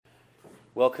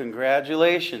Well,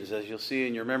 congratulations. As you'll see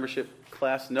in your membership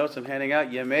class notes I'm handing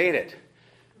out, you made it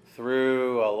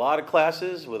through a lot of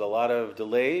classes with a lot of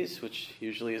delays, which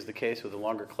usually is the case with a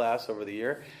longer class over the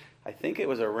year. I think it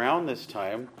was around this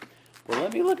time. Well,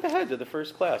 let me look ahead to the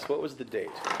first class. What was the date?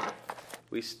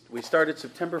 We started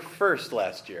September 1st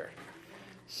last year.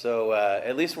 So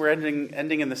at least we're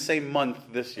ending in the same month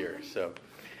this year.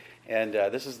 And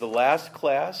this is the last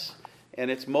class, and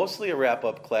it's mostly a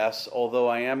wrap-up class, although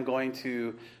I am going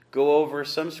to go over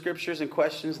some scriptures and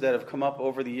questions that have come up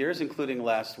over the years, including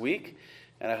last week,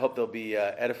 and I hope they'll be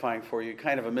edifying for you,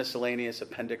 kind of a miscellaneous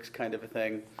appendix kind of a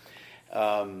thing.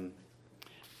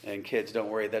 And kids, don't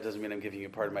worry, that doesn't mean I'm giving you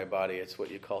part of my body. It's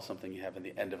what you call something you have in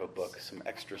the end of a book, some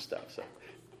extra stuff. So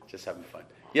just having fun.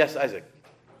 Yes, Isaac.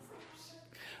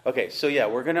 Okay, so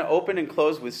we're going to open and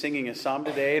close with singing a psalm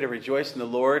today to rejoice in the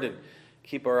Lord and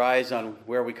keep our eyes on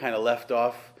where we kind of left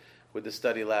off with the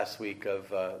study last week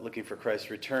of looking for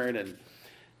Christ's return and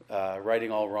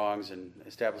righting all wrongs and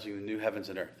establishing the new heavens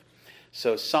and earth.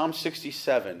 So Psalm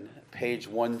 67, page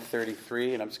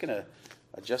 133, and I'm just going to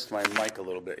adjust my mic a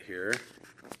little bit here.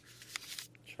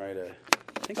 I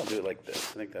think I'll do it like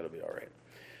this. I think that'll be all right.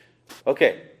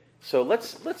 Okay, so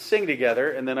let's sing together,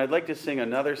 and then I'd like to sing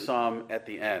another psalm at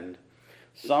the end.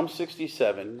 Psalm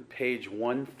 67, page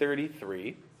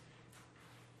 133,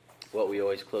 what we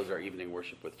always close our evening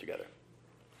worship with together.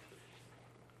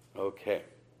 Okay.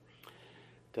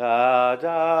 Da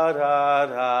da da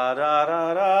da da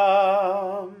da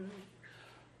da.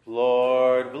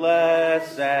 Lord,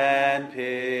 bless and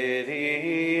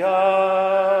pity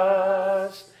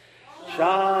us.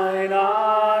 Shine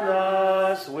on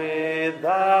us with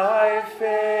thy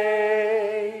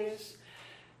face,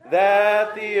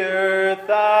 that the earth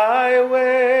thy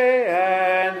way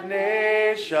and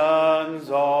nations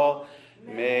all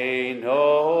may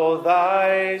know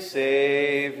thy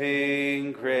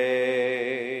saving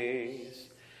grace.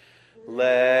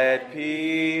 Let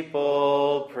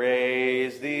people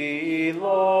praise thee,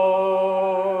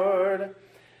 Lord.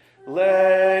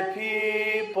 Let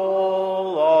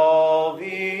people all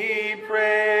thee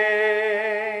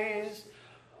praise.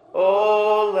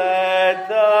 Oh, let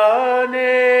the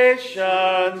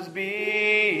nations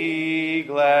be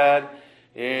glad,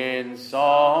 in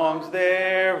songs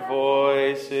their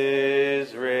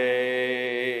voices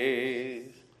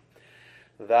raise.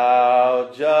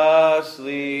 Thou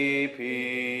justly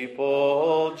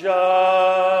people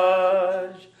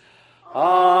judge,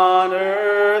 on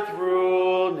earth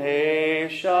rule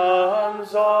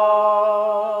nations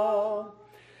all.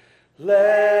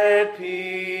 Let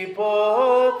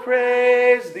people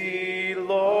praise thee,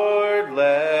 Lord,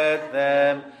 let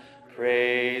them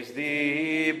praise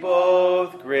thee,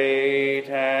 both great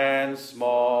and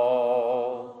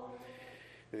small.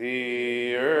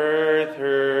 The earth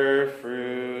her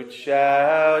fruit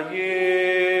shall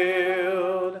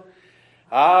yield,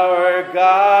 our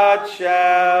God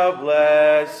shall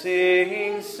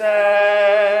blessing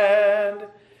send.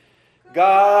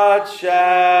 God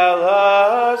shall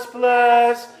us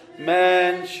bless,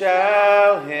 men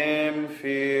shall him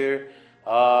fear,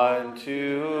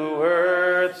 unto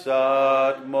earth's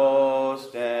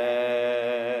utmost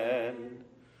end.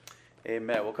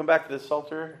 Amen. We'll come back to this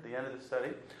Psalter at the end of the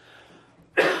study.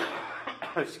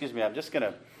 Excuse me, I'm just going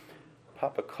to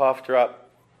pop a cough drop.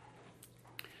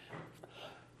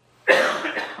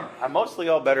 I'm mostly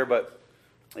all better, but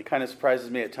it kind of surprises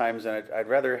me at times, and I'd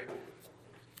rather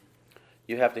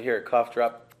you have to hear a cough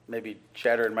drop, maybe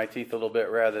chatter in my teeth a little bit,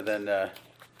 rather than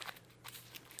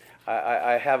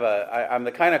I'm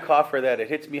the kind of cougher that it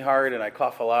hits me hard, and I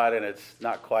cough a lot, and it's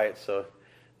not quiet. So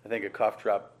I think a cough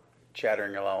drop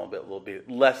chattering along a bit will be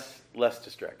less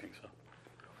distracting. So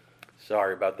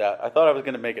sorry about that. I thought I was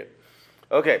going to make it.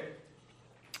 Okay.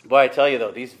 Boy, I tell you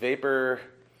though, these vapor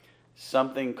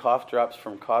something cough drops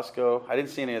from Costco, I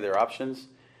didn't see any of their options.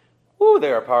 Woo,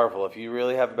 they are powerful. If you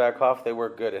really have a bad cough, they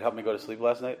work good. It helped me go to sleep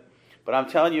last night. But I'm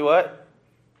telling you what,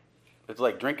 it's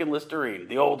like drinking Listerine,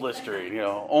 the old Listerine,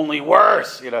 only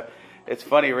worse. It's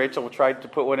funny, Rachel tried to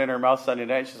put one in her mouth Sunday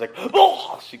night. She's like,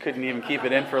 oh, she couldn't even keep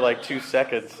it in for like 2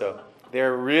 seconds. So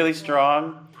they're really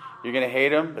strong. You're going to hate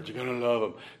them, but you're going to love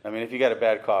them. I mean, if you got a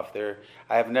bad cough, I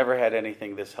have never had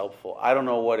anything this helpful. I don't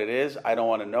know what it is. I don't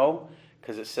want to know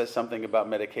because it says something about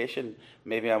medication.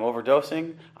 Maybe I'm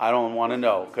overdosing. I don't want to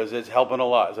know because it's helping a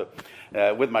lot. So,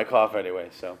 with my cough anyway.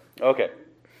 So, okay.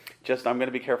 I'm going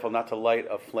to be careful not to light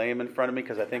a flame in front of me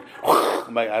because I think,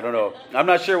 I don't know. I'm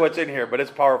not sure what's in here, but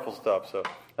it's powerful stuff. So,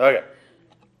 okay.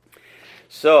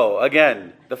 So,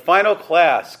 again, the final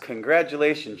class.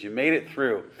 Congratulations. You made it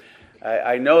through.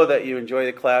 I know that you enjoy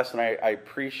the class, and I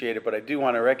appreciate it, but I do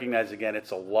want to recognize again,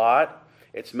 it's a lot.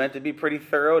 It's meant to be pretty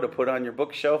thorough, to put on your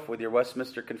bookshelf with your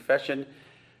Westminster Confession.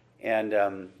 And,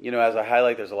 as I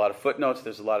highlight, there's a lot of footnotes,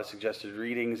 there's a lot of suggested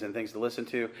readings and things to listen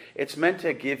to. It's meant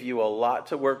to give you a lot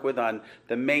to work with on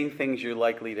the main things you're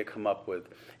likely to come up with.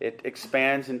 It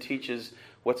expands and teaches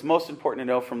what's most important to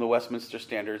know from the Westminster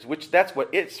Standards, which that's what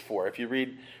it's for. If you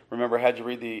remember, I had you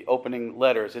read the opening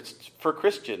letters. It's for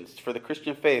Christians, for the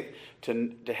Christian faith,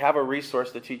 to have a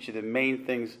resource to teach you the main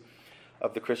things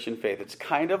of the Christian faith. It's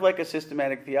kind of like a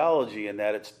systematic theology in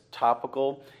that it's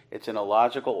topical, it's in a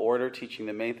logical order, teaching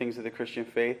the main things of the Christian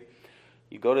faith.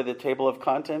 You go to the table of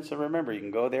contents, and remember, you can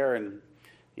go there and,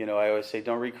 I always say,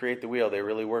 don't recreate the wheel. They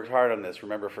really worked hard on this.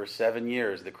 Remember, for 7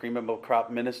 years, the cream of the crop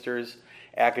ministers,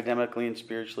 academically and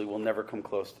spiritually, will never come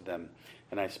close to them.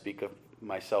 And I speak of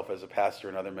myself as a pastor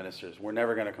and other ministers. We're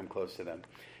never going to come close to them.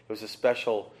 It was a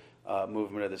special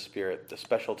movement of the Spirit, a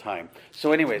special time.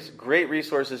 So anyways, great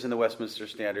resources in the Westminster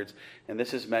Standards, and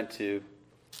this is meant to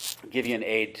give you an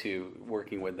aid to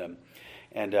working with them.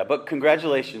 And but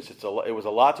congratulations, it was a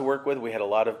lot to work with. We had a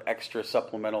lot of extra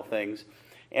supplemental things,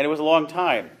 and it was a long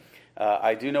time.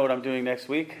 I do know what I'm doing next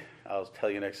week. I'll tell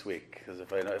you next week, because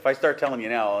if I start telling you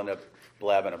now, I'll end up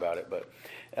blabbing about it. But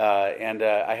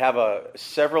I have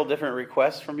several different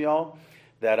requests from y'all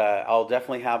that I'll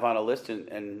definitely have on a list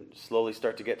and slowly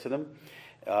start to get to them.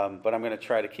 But I'm going to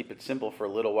try to keep it simple for a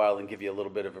little while and give you a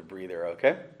little bit of a breather,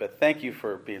 okay? But thank you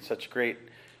for being such great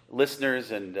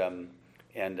listeners and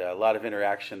a lot of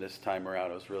interaction this time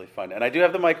around. It was really fun. And I do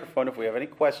have the microphone. If we have any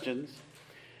questions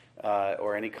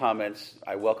or any comments,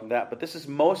 I welcome that. But this is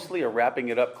mostly a wrapping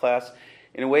it up class.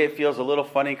 In a way, it feels a little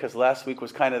funny because last week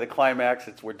was kind of the climax.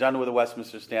 We're done with the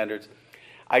Westminster Standards.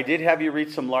 I did have you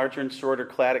read some larger and shorter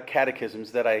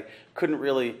catechisms that I couldn't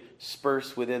really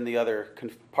disperse within the other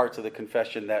parts of the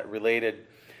confession that related.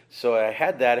 So I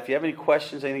had that. If you have any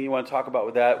questions, anything you want to talk about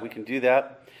with that, we can do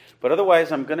that. But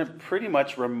otherwise, I'm going to pretty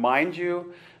much remind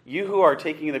you who are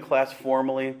taking the class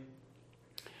formally,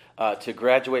 to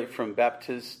graduate from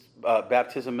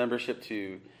baptism membership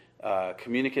to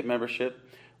communicant membership,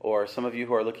 or some of you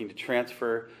who are looking to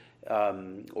transfer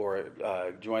or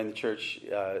join the church,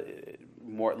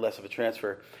 less of a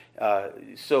transfer.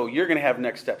 So you're going to have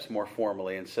next steps more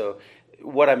formally. And so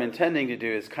what I'm intending to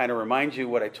do is kind of remind you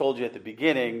what I told you at the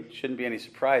beginning. Shouldn't be any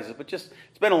surprises, but just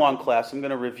it's been a long class. I'm going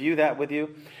to review that with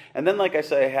you. And then, like I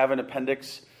said, I have an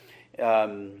appendix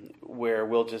where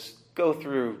we'll just go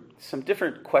through some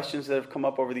different questions that have come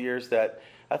up over the years that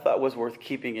I thought was worth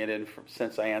keeping it in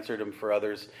since I answered them for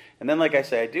others. And then, like I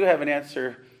say, I do have an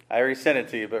answer. I already sent it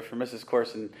to you, but for Mrs.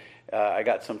 Corson, I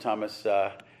got some Thomas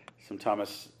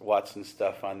Watson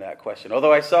stuff on that question.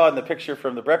 Although I saw in the picture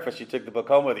from the breakfast, you took the book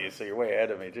home with you, so you're way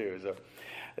ahead of me too. So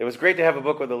it was great to have a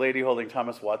book with a lady holding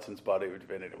Thomas Watson's body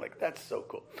divinity. I'm like, that's so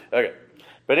cool. Okay,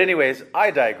 but anyways,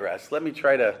 I digress. Let me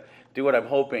try to do what I'm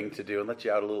hoping to do and let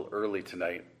you out a little early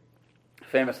tonight.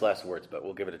 Famous last words, but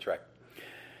we'll give it a try.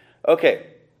 Okay,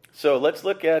 so let's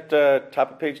look at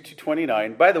top of page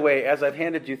 229. By the way, as I've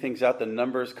handed you things out, the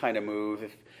numbers kind of move.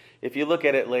 If you look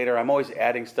at it later, I'm always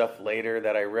adding stuff later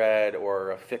that I read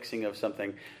or a fixing of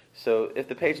something. So if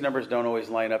the page numbers don't always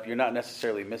line up, you're not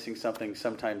necessarily missing something.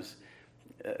 Sometimes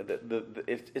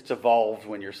it's evolved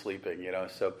when you're sleeping,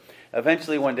 So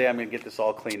eventually one day I'm going to get this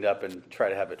all cleaned up and try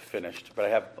to have it finished. But I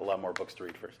have a lot more books to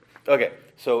read first. Okay,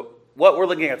 so what we're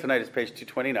looking at tonight is page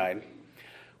 229,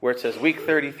 where it says week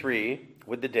 33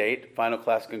 with the date, final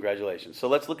class, congratulations. So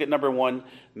let's look at number 1,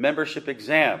 membership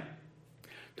exam.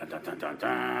 Dun, dun, dun, dun,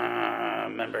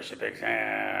 dun. Membership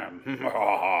exam.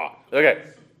 Okay.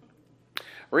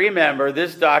 Remember,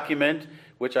 this document,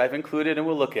 which I've included and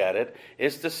we'll look at it,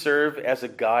 is to serve as a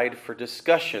guide for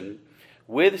discussion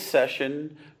with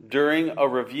session during a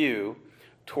review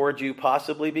toward you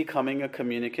possibly becoming a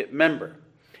communicant member.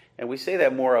 And we say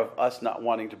that more of us not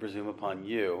wanting to presume upon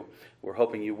you. We're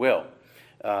hoping you will.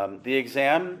 The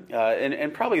exam,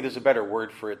 and probably there's a better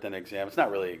word for it than exam. It's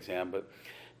not really exam, but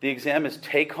the exam is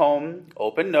take home,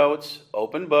 open notes,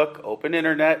 open book, open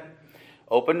internet,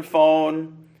 open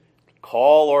phone,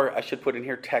 call, or I should put in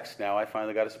here text now. I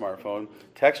finally got a smartphone.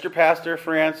 Text your pastor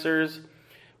for answers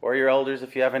or your elders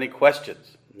if you have any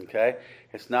questions. Okay?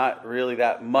 It's not really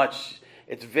that much.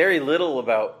 It's very little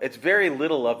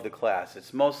of the class.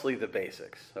 It's mostly the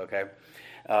basics. Okay?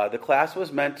 The class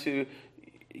was meant to,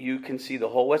 you can see the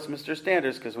whole Westminster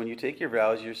Standards, because when you take your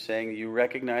vows, you're saying you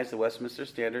recognize the Westminster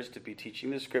Standards to be teaching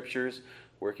the Scriptures,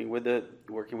 working with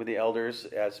the elders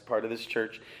as part of this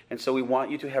church. And so we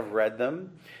want you to have read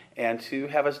them and to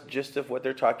have a gist of what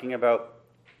they're talking about.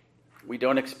 We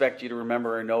don't expect you to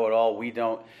remember or know it all. We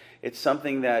don't. It's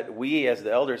something that we as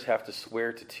the elders have to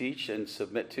swear to teach and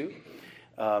submit to.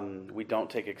 We don't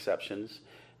take exceptions.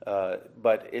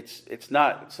 But it's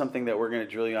not something that we're going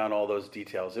to drill you on all those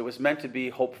details. It was meant to be,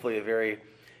 hopefully, a very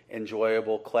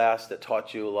enjoyable class that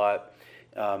taught you a lot.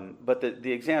 But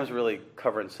the exam's really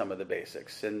covering some of the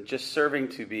basics and just serving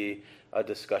to be a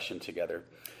discussion together.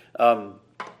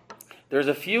 There's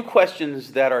a few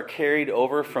questions that are carried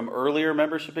over from earlier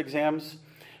membership exams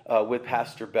with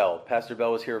Pastor Bell. Pastor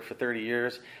Bell was here for 30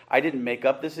 years. I didn't make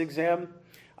up this exam.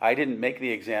 I didn't make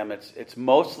the exam. It's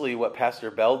mostly what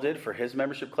Pastor Bell did for his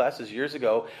membership classes years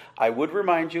ago. I would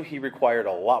remind you he required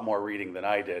a lot more reading than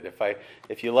I did.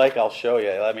 If you like, I'll show you.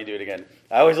 Let me do it again.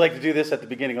 I always like to do this at the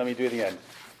beginning. Let me do it again.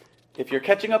 If you're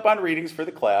catching up on readings for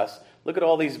the class, look at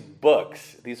all these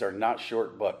books. These are not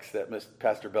short books that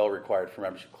Pastor Bell required for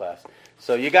membership class.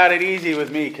 So you got it easy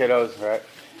with me, kiddos, right?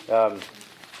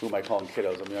 Who am I calling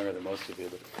kiddos? I'm younger than most of you.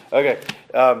 But, okay.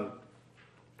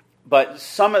 But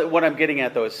some of what I'm getting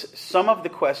at, though, is some of the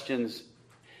questions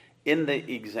in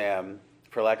the exam,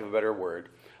 for lack of a better word,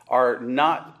 are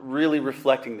not really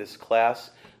reflecting this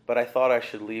class, but I thought I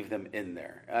should leave them in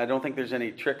there. I don't think there's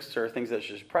any tricks or things that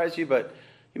should surprise you, but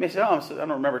you may say, I don't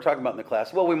remember talking about in the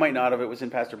class. Well, we might not have. It was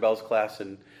in Pastor Bell's class,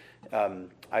 and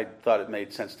I thought it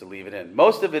made sense to leave it in.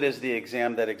 Most of it is the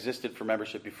exam that existed for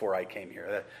membership before I came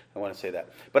here. I want to say that.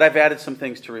 But I've added some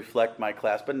things to reflect my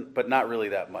class, but not really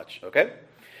that much, okay?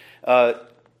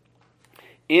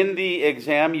 In the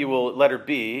exam, letter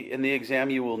B, in the exam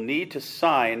you will need to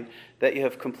sign that you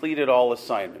have completed all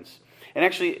assignments. And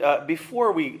actually,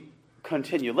 before we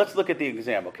continue, let's look at the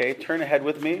exam, okay? Turn ahead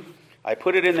with me. I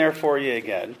put it in there for you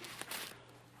again.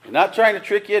 I'm not trying to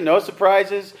trick you, no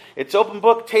surprises. It's open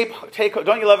book,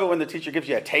 don't you love it when the teacher gives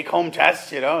you a take-home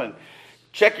test, and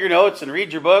check your notes and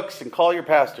read your books and call your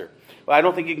pastor. Well, I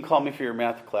don't think you can call me for your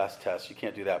math class test. You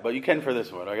can't do that, but you can for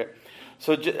this one, okay?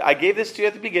 So I gave this to you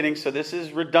at the beginning, so this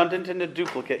is redundant and a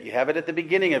duplicate. You have it at the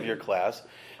beginning of your class,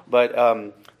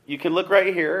 but you can look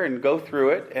right here and go through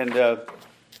it,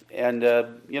 and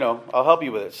I'll help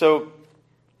you with it. So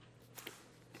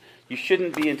you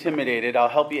shouldn't be intimidated. I'll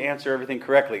help you answer everything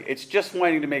correctly. It's just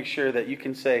wanting to make sure that you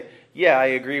can say, yeah, I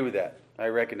agree with that. I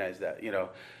recognize that.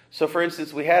 So for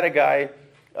instance, we had a guy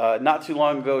not too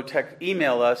long ago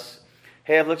email us,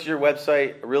 hey, I've looked at your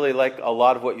website. I really like a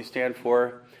lot of what you stand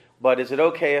for. But is it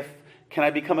okay can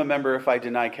I become a member if I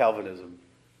deny Calvinism?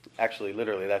 Actually,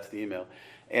 literally, that's the email.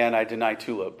 And I deny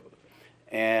TULIP.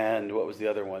 And what was the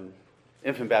other one?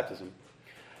 Infant baptism.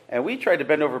 And we tried to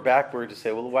bend over backward to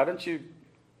say, well, why don't you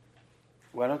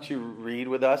read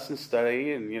with us and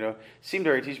study? And, it seemed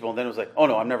very teachable. And then it was like, oh,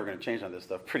 no, I'm never going to change on this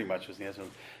stuff. Pretty much was the answer.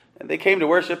 And they came to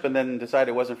worship and then decided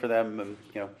it wasn't for them, and,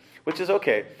 which is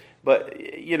okay. But,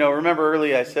 remember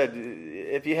earlier I said,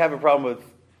 if you have a problem with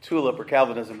TULIP or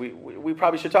Calvinism, we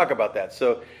probably should talk about that.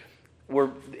 So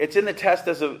it's in the test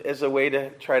as a way to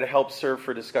try to help serve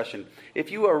for discussion.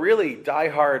 If you are really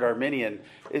diehard Arminian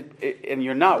and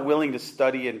you're not willing to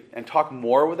study and talk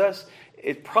more with us,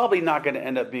 it's probably not going to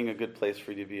end up being a good place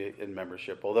for you to be in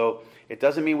membership. Although it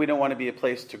doesn't mean we don't want to be a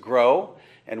place to grow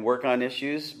and work on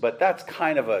issues, but that's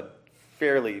kind of a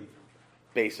fairly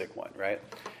basic one, right?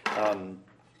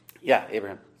 Yeah,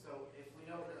 Abraham.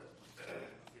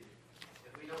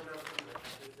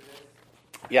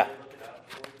 Yeah.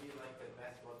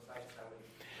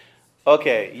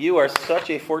 Okay, you are such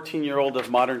a 14-year-old of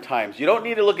modern times. You don't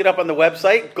need to look it up on the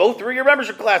website. Go through your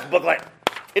membership class booklet.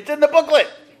 It's in the booklet.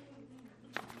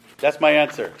 That's my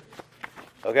answer.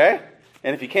 Okay?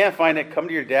 And if you can't find it, come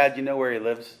to your dad. You know where he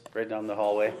lives, right down the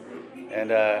hallway.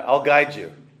 And I'll guide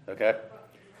you. Okay?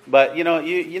 But, you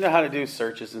know how to do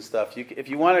searches and stuff. If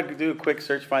you want to do a quick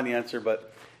search, find the answer.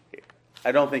 But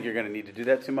I don't think you're going to need to do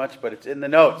that too much. But it's in the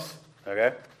notes.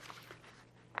 Okay?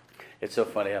 It's so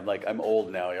funny. I'm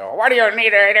old now. What do you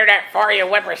need the internet for, you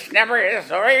whippersnapper?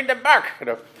 Just read the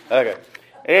book. Okay.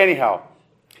 Anyhow.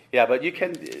 Yeah, but you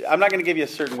can. I'm not going to give you a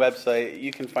certain website.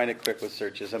 You can find it quick with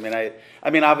searches. I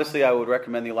mean, obviously, I would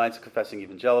recommend the Alliance of Confessing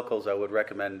Evangelicals. I would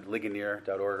recommend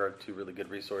Ligonier.org are two really good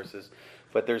resources.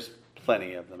 But there's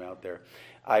plenty of them out there.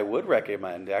 I would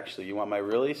recommend, actually, you want my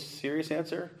really serious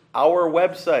answer? Our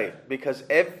website, because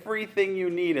everything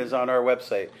you need is on our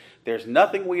website. There's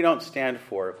nothing we don't stand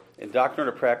for in Doctrine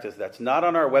or Practice that's not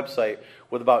on our website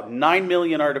with about 9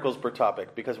 million articles per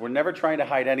topic, because we're never trying to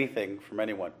hide anything from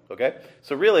anyone, okay?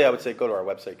 So really, I would say go to our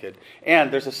website, kid.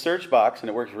 And there's a search box, and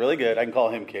it works really good. I can call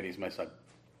him kid. He's my son.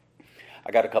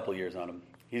 I got a couple years on him.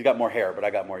 He's got more hair, but I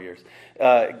got more years.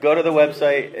 Go to the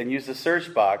website and use the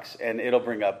search box, and it'll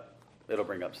bring up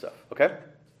stuff, okay?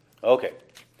 Okay.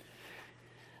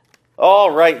 All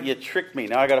right, you tricked me.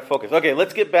 Now I got to focus. Okay,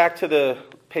 let's get back to the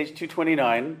page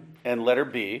 229 and letter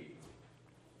B.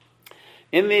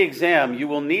 In the exam, you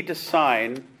will need to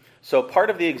sign. So part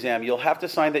of the exam, you'll have to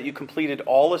sign that you completed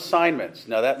all assignments.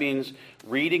 Now that means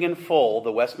reading in full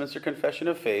the Westminster Confession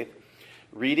of Faith,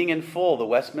 reading in full the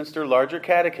Westminster Larger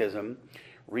Catechism,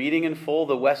 reading in full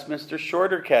the Westminster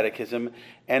Shorter Catechism,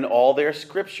 and all their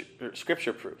scripture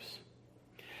proofs.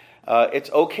 It's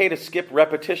okay to skip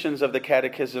repetitions of the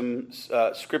catechism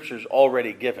scriptures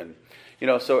already given.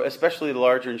 So especially the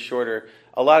larger and shorter,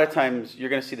 a lot of times you're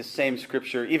going to see the same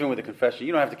scripture, even with the confession.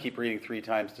 You don't have to keep reading 3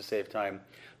 times to save time.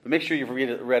 But make sure you've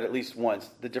read at least once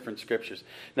the different scriptures.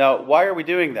 Now, why are we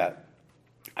doing that?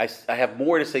 I have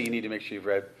more to say you need to make sure you've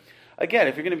read. Again,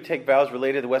 if you're going to take vows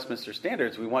related to the Westminster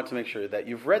Standards, we want to make sure that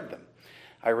you've read them.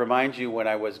 I remind you, when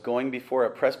I was going before a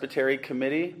presbytery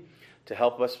committee to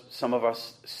help some of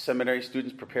us seminary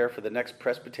students prepare for the next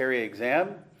presbytery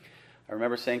exam, I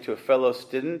remember saying to a fellow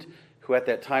student who at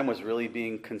that time was really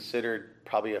being considered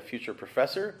probably a future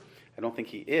professor. I don't think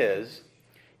he is.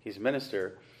 He's a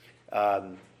minister.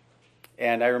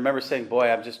 And I remember saying,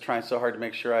 boy, I'm just trying so hard to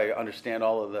make sure I understand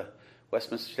all of the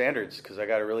Westminster Standards, because I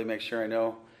got to really make sure I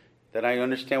know that I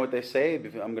understand what they say.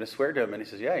 I'm going to swear to him. And he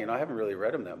says, yeah, I haven't really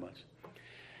read them that much.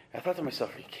 I thought to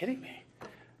myself, are you kidding me?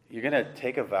 You're going to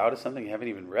take a vow to something you haven't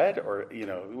even read?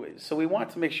 So we want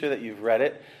to make sure that you've read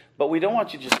it, but we don't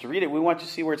want you just to read it. We want you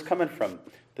to see where it's coming from,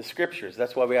 the scriptures.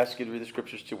 That's why we ask you to read the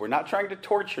scriptures too. We're not trying to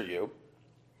torture you.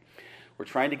 We're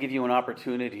trying to give you an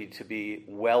opportunity to be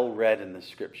well-read in the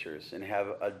scriptures and have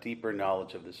a deeper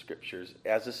knowledge of the scriptures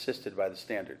as assisted by the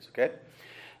standards, okay?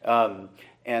 By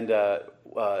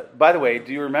the way,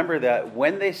 do you remember that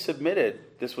when they submitted,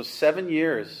 this was 7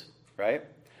 years, right?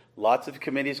 Lots of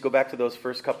committees go back to those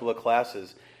first couple of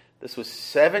classes. This was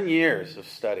 7 years of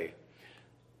study.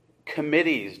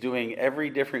 Committees doing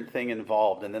every different thing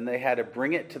involved. And then they had to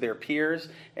bring it to their peers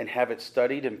and have it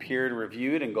studied and peer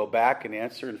reviewed and go back and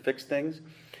answer and fix things.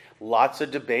 Lots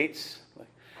of debates.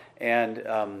 And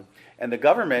the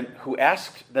government who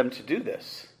asked them to do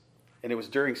this, and it was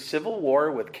during Civil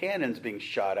War with cannons being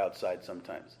shot outside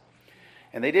sometimes.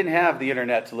 And they didn't have the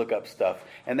internet to look up stuff.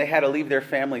 And they had to leave their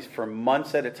families for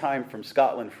months at a time from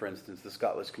Scotland, for instance, the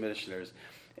Scottish commissioners.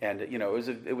 And,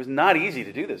 it was not easy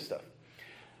to do this stuff.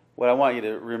 What I want you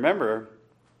to remember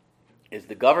is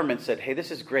the government said, hey,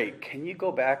 this is great. Can you go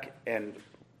back and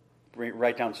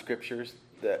write down scriptures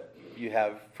that you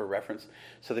have for reference?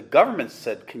 So the government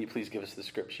said, can you please give us the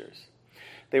scriptures?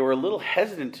 They were a little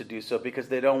hesitant to do so because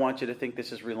they don't want you to think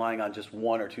this is relying on just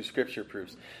 1 or 2 scripture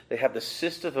proofs. They have the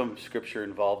system of scripture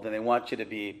involved, and they want you to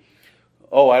be,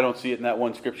 I don't see it in that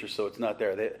one scripture, so it's not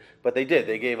there. But they did.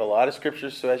 They gave a lot of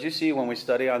scriptures. So as you see, when we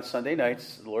study on Sunday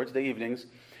nights, Lord's Day evenings,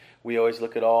 we always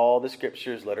look at all the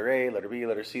scriptures, letter A, letter B,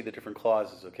 letter C, the different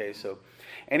clauses, okay? So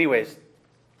anyways,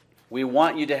 we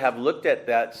want you to have looked at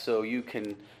that so you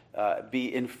can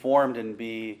be informed and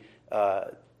be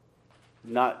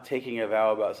not taking a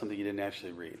vow about something you didn't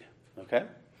actually read, okay?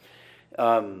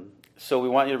 So we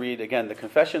want you to read, again, the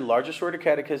Confession, Larger Shorter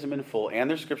Catechism in full, and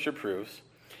their scripture proofs.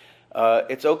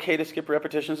 It's okay to skip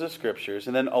repetitions of scriptures,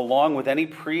 and then along with any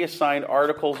pre-assigned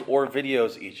articles or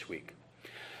videos each week.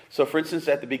 So, for instance,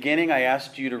 at the beginning, I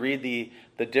asked you to read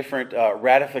the different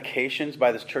ratifications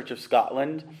by the Church of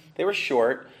Scotland. They were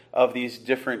short, of these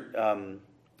different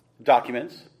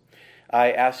documents.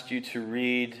 I asked you to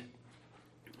read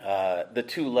the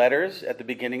 2 letters at the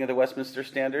beginning of the Westminster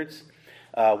Standards.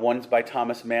 One's by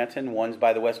Thomas Manton, one's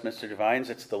by the Westminster Divines.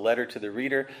 It's the letter to the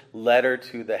reader, letter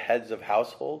to the heads of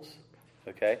households.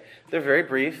 Okay, they're very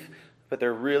brief, but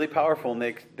they're really powerful, and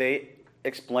they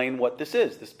explain what this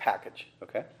is, this package.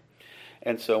 Okay.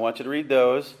 And so I want you to read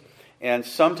those. And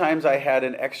sometimes I had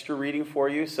an extra reading for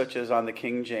you, such as on the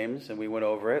King James, and we went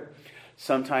over it.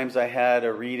 Sometimes I had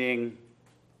a reading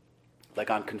like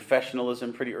on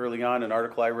confessionalism pretty early on, an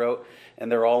article I wrote,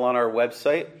 and they're all on our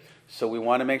website. So we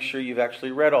want to make sure you've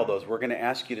actually read all those. We're going to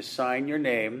ask you to sign your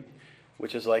name,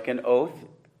 which is like an oath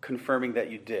confirming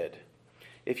that you did.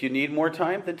 If you need more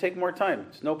time, then take more time.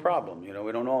 It's no problem.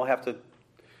 We don't all have to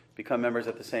become members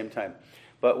at the same time.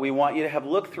 But we want you to have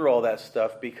looked through all that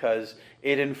stuff because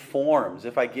it informs.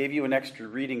 If I gave you an extra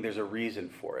reading, there's a reason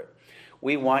for it.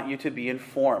 We want you to be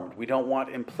informed. We don't want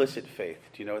implicit faith.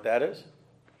 Do you know what that is?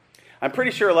 I'm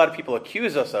pretty sure a lot of people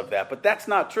accuse us of that, but that's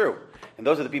not true. And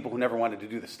those are the people who never wanted to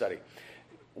do the study.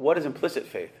 What is implicit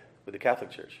faith with the Catholic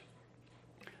Church?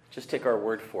 Just take our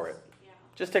word for it.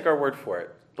 Just take our word for it.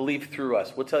 Believe through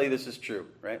us. We'll tell you this is true,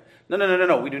 right?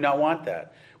 No. We do not want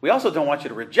that. We also don't want you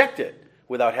to reject it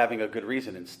without having a good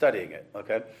reason in studying it,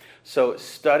 okay? So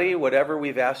study whatever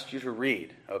we've asked you to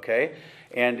read, okay?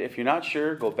 And if you're not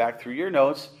sure, go back through your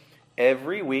notes.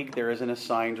 Every week there is an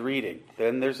assigned reading.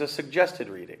 Then there's a suggested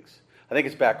readings. I think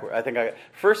it's backward.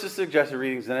 First is suggested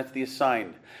readings, then it's the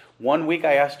assigned. 1 week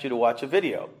I asked you to watch a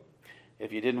video.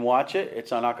 If you didn't watch it,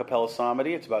 it's on Acapella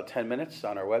Psalmody. It's about 10 minutes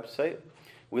on our website.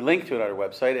 We link to it on our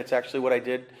website. It's actually what I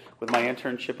did with my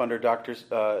internship under Dr.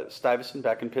 Stuyvesant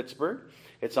back in Pittsburgh.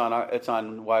 It's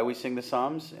on why we sing the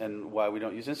Psalms and why we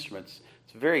don't use instruments.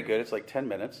 It's very good. It's like 10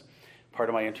 minutes. Part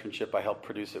of my internship, I helped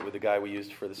produce it with the guy we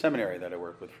used for the seminary that I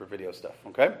work with for video stuff.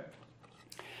 Okay?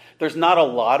 There's not a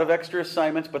lot of extra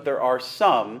assignments, but there are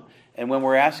some. And when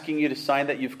we're asking you to sign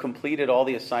that you've completed all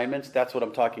the assignments, that's what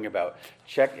I'm talking about.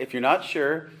 Check, if you're not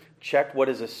sure, check what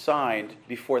is assigned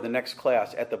before the next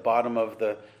class at the bottom of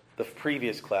the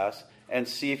previous class and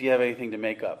see if you have anything to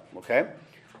make up, okay?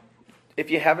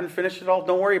 If you haven't finished it all,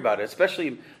 don't worry about it.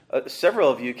 Especially several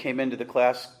of you came into the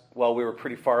class while we were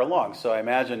pretty far along. So I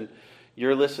imagine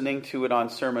you're listening to it on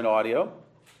sermon audio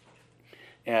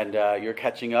and you're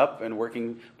catching up and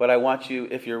working. But I want you,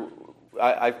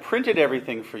 I've printed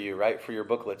everything for you, right, for your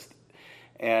booklets.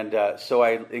 And so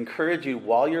I encourage you,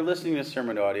 while you're listening to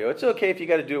sermon audio, it's okay if you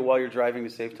got to do it while you're driving to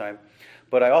save time,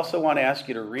 but I also want to ask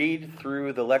you to read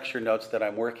through the lecture notes that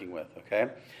I'm working with, okay?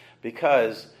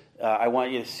 Because I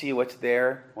want you to see what's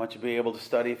there. I want you to be able to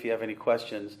study if you have any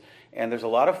questions. And there's a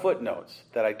lot of footnotes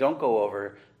that I don't go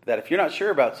over that if you're not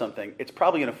sure about something, it's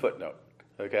probably in a footnote,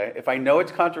 okay? If I know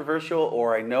it's controversial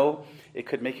or I know it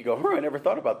could make you go, I never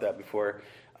thought about that before,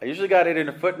 I usually got it in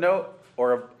a footnote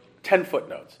or 10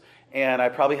 footnotes. And I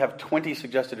probably have 20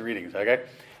 suggested readings, okay?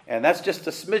 And that's just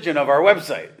a smidgen of our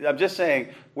website. I'm just saying,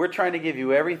 we're trying to give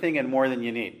you everything and more than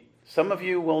you need. Some of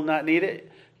you will not need it.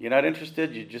 You're not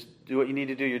interested. You just do what you need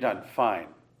to do. You're done. Fine.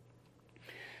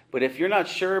 But if you're not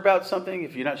sure about something,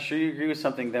 if you're not sure you agree with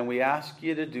something, then we ask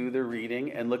you to do the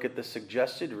reading and look at the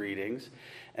suggested readings.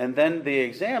 And then the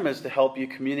exam is to help you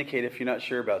communicate if you're not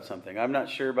sure about something. I'm not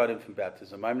sure about infant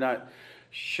baptism. I'm not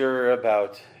sure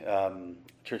about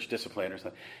church discipline or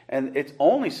something. And it's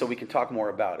only so we can talk more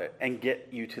about it and get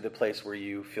you to the place where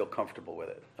you feel comfortable with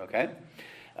it, okay?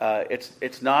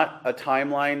 It's not a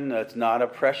timeline. It's not a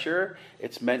pressure.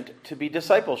 It's meant to be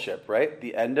discipleship, right?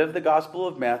 The end of the Gospel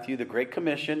of Matthew, the Great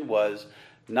Commission, was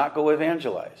not go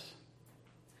evangelize.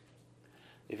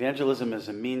 Evangelism is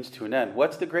a means to an end.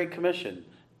 What's the Great Commission?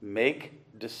 Make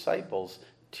disciples,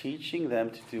 teaching them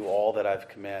to do all that I've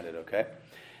commanded, okay?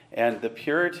 And the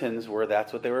Puritans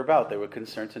that's what they were about. They were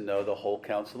concerned to know the whole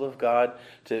counsel of God,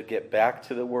 to get back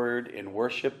to the Word in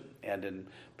worship and in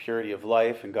purity of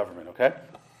life and government, okay?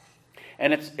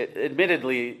 And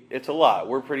admittedly, it's a lot.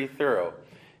 We're pretty thorough.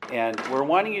 And we're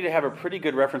wanting you to have a pretty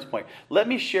good reference point. Let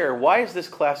me share, why is this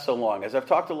class so long? As I've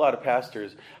talked to a lot of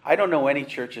pastors, I don't know any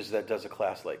churches that does a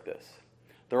class like this.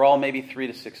 They're all maybe 3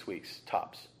 to 6 weeks,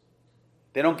 tops.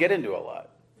 They don't get into a lot.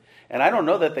 And I don't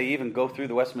know that they even go through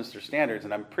the Westminster Standards,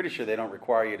 and I'm pretty sure they don't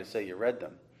require you to say you read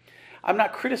them. I'm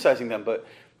not criticizing them, but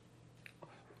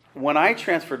when I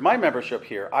transferred my membership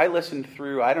here, I listened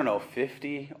through,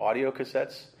 50 audio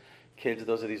cassettes. Kids,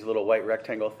 those are these little white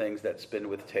rectangle things that spin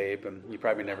with tape, and you've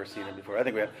probably never seen them before. I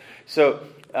think we have. So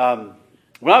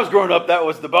when I was growing up, that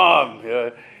was the bomb.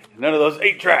 None of those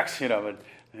 8 tracks,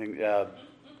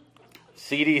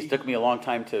 CDs took me a long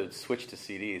time to switch to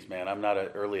CDs, man. I'm not an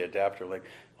early adapter like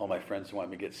all my friends who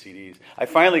want me to get CDs. I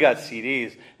finally got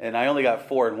CDs, and I only got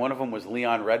 4, and one of them was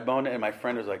Leon Redbone, and my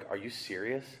friend was like, "Are you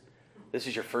serious? This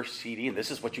is your first CD, and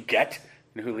this is what you get?"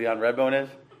 You know who Leon Redbone is?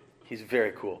 He's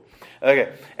very cool.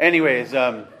 Okay, anyways,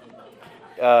 okay,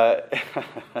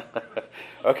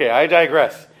 I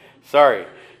digress. Sorry.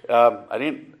 I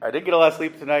didn't get a lot of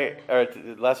sleep tonight, or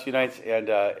the last few nights, and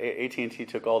AT&T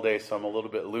took all day, so I'm a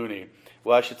little bit loony.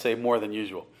 Well, I should say more than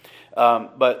usual.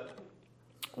 But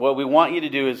what we want you to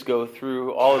do is go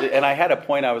through all of it. And I had a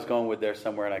point I was going with there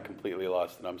somewhere, and I completely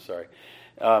lost it. I'm sorry.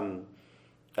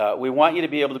 We want you to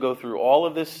be able to go through all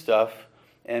of this stuff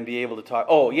and be able to talk.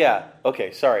 Oh, yeah.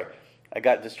 Okay, sorry. I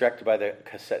got distracted by the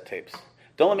cassette tapes.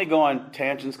 Don't let me go on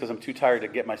tangents because I'm too tired to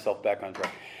get myself back on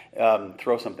track.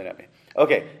 Throw something at me.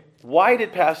 Okay, why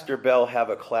did Pastor Bell have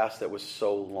a class that was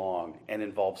so long and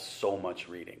involved so much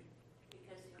reading?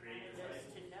 Because he wanted us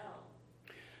to know.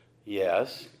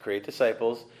 Yes, create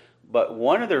disciples. But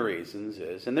one of the reasons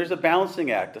is, and there's a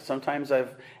balancing act. Sometimes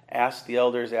I've asked the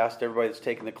elders, asked everybody that's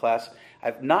taken the class.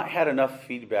 I've not had enough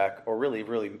feedback, or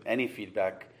really any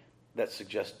feedback that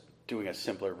suggests doing a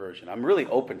simpler version. I'm really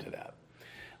open to that.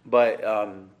 But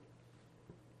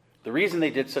the reason they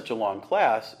did such a long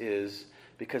class is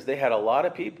because they had a lot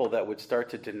of people that would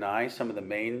start to deny some of the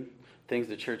main things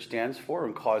the church stands for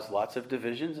and cause lots of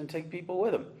divisions and take people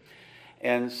with them.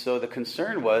 And so the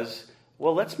concern was,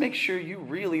 Well, let's make sure you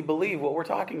really believe what we're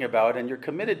talking about and you're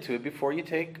committed to it before you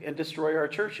take and destroy our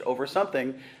church over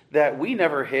something that we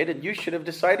never hid, and you should have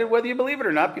decided whether you believe it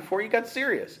or not before you got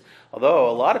serious. Although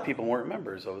a lot of people weren't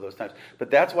members over those times.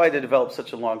 But that's why they developed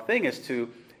such a long thing, is to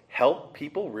help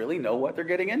people really know what they're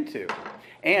getting into.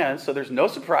 And so there's no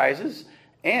surprises,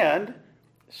 and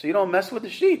so you don't mess with the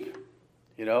sheep.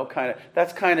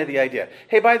 That's kind of the idea.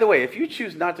 Hey, by the way, if you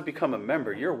choose not to become a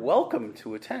member, you're welcome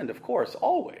to attend, of course,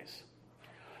 always.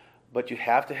 But you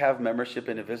have to have membership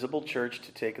in a visible church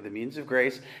to take the means of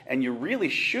grace, and you really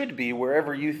should be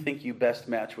wherever you think you best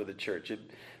match with a church.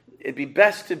 It'd be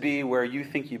best to be where you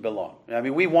think you belong. I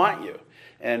mean, we want you,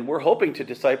 and we're hoping to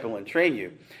disciple and train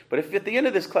you. But if at the end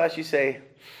of this class you say,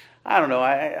 I don't know,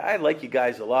 I like you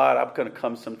guys a lot, I'm going to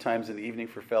come sometimes in the evening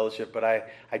for fellowship, but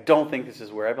I don't think this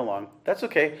is where I belong, that's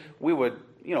okay. We would,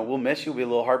 we'll miss you, we'll be a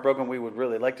little heartbroken, we would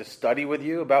really like to study with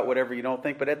you about whatever you don't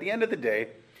think, but at the end of the day,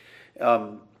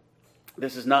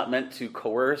 this is not meant to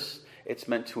coerce, it's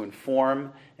meant to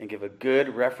inform and give a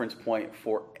good reference point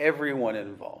for everyone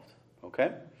involved,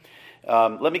 okay?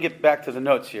 Let me get back to the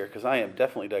notes here, because I am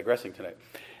definitely digressing tonight.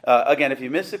 Again, if you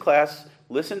missed the class,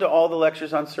 listen to all the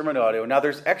lectures on sermon audio. Now,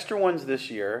 there's extra ones this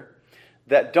year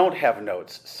that don't have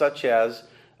notes, such as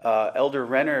Elder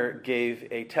Renner gave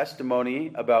a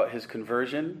testimony about his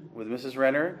conversion with Mrs.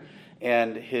 Renner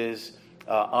and his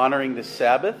honoring the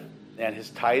Sabbath and his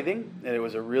tithing, and it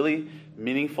was a really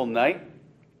meaningful night.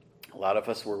 A lot of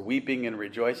us were weeping and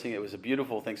rejoicing. It was a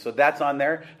beautiful thing. So that's on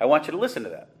there. I want you to listen to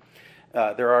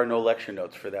that. There are no lecture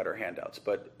notes for that or handouts.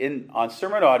 But on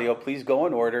sermon audio, please go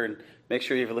in order and make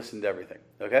sure you've listened to everything.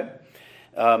 Okay?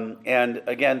 And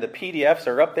again, the PDFs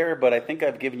are up there, but I think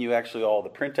I've given you actually all the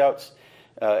printouts.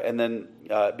 And then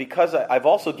because I've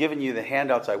also given you the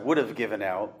handouts I would have given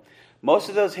out, most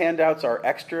of those handouts are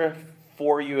extra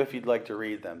for you if you'd like to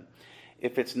read them.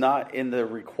 If it's not in the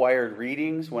required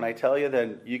readings, when I tell you,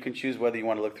 then you can choose whether you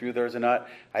want to look through those or not.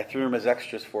 I threw them as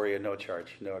extras for you, no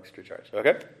charge, no extra charge.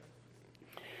 Okay?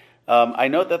 I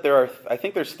note that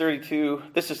there's 32,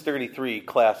 this is 33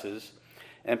 classes,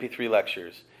 MP3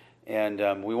 lectures.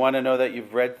 And we want to know that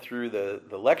you've read through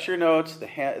the lecture notes,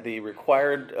 the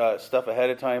required stuff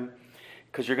ahead of time,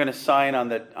 because you're going to sign on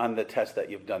the test that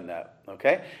you've done that.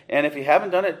 Okay? And if you haven't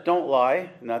done it, don't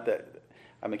lie. Not that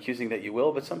I'm accusing that you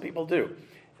will, but some people do.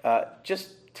 Just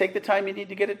take the time you need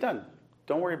to get it done.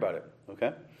 Don't worry about it,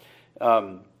 okay?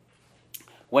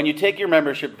 When you take your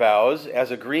membership vows,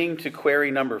 as agreeing to query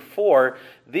number 4,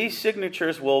 these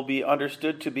signatures will be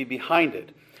understood to be behind it.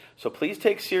 So please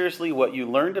take seriously what you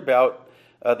learned about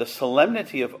the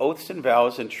solemnity of oaths and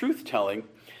vows and truth-telling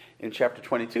in chapter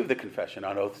 22 of the Confession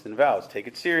on Oaths and Vows. Take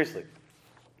it seriously.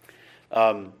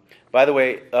 By the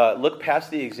way, look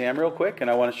past the exam real quick,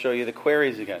 and I want to show you the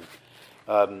queries again.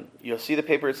 You'll see the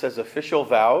paper, it says official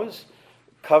vows,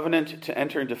 covenant to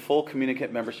enter into full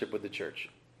communicant membership with the church.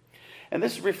 And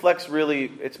this reflects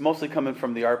really, it's mostly coming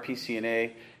from the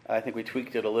RPCNA. I think we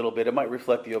tweaked it a little bit. It might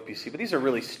reflect the OPC, but these are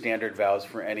really standard vows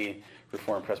for any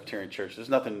Reformed Presbyterian church. There's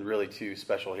nothing really too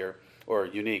special here or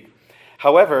unique.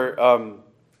 However,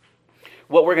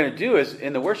 what we're going to do is,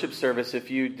 in the worship service, if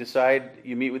you decide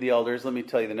you meet with the elders, let me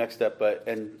tell you the next step,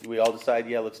 and we all decide,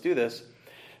 yeah, let's do this,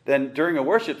 then during a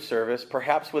worship service,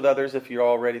 perhaps with others if you're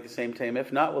all ready at the same time,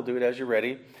 if not, we'll do it as you're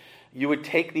ready, you would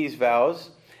take these vows,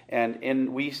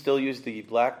 and we still use the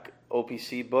black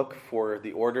OPC book for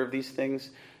the order of these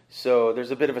things, so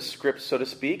there's a bit of a script, so to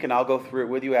speak, and I'll go through it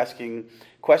with you, asking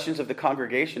questions of the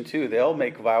congregation too. They'll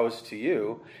make vows to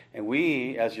you, and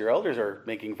we, as your elders, are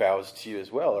making vows to you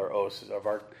as well, or oaths of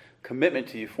our commitment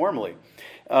to you formally.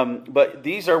 But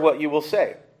these are what you will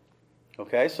say.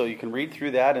 Okay, so you can read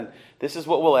through that, and this is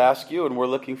what we'll ask you, and we're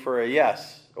looking for a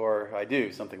yes, or I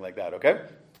do, something like that, okay?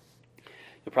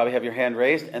 You'll probably have your hand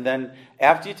raised, and then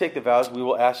after you take the vows, we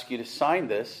will ask you to sign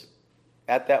this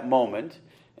at that moment,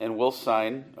 and we'll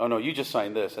sign, oh no, you just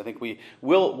signed this. I think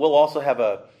we'll also have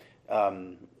a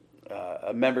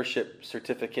membership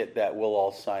certificate that we'll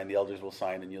all sign, the elders will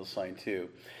sign, and you'll sign too.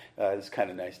 It's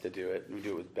kind of nice to do it. We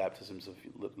do it with baptisms of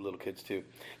little kids too.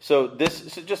 So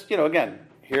just, again,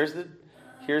 here's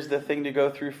the thing to go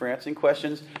through for answering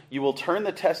questions. You will turn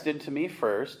the test into me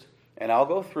first, and I'll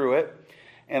go through it.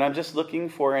 And I'm just looking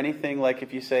for anything like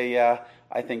if you say, yeah,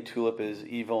 I think Tulip is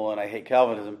evil and I hate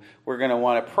Calvinism, we're going to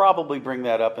want to probably bring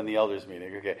that up in the elders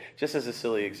meeting, okay? Just as a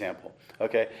silly example,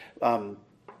 okay?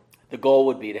 The goal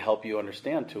would be to help you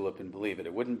understand Tulip and believe it.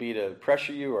 It wouldn't be to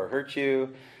pressure you or hurt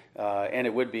you, and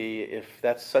it would be, if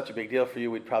that's such a big deal for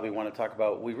you, we'd probably want to talk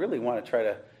about, we really want to try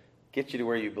to get you to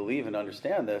where you believe and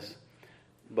understand this,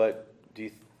 but do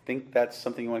you think that's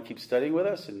something you want to keep studying with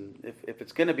us, and if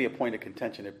it's going to be a point of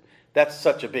contention, that's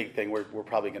such a big thing, we're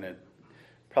probably going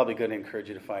to encourage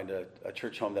you to find a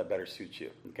church home that better suits you.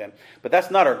 Okay, but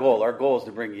that's not our goal. Our goal is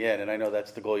to bring you in, and I know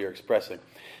that's the goal you're expressing.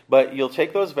 But you'll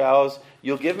take those vows.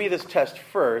 You'll give me this test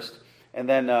first, and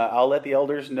then I'll let the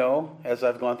elders know as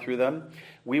I've gone through them.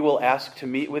 We will ask to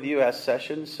meet with you as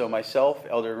sessions. So myself,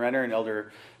 Elder Renner, and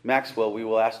Elder Maxwell, we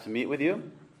will ask to meet with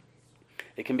you.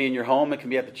 It can be in your home, it can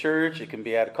be at the church, it can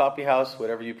be at a coffee house,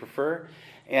 whatever you prefer.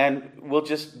 And we'll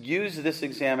just use this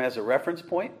exam as a reference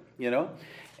point,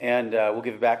 and we'll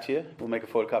give it back to you. We'll make a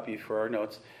photocopy for our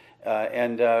notes.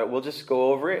 And we'll just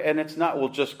go over it. And it's not, we'll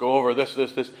just go over this.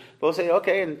 But we'll say,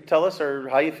 okay, and tell us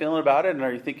how you feeling about it, and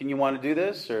are you thinking you want to do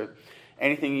this, or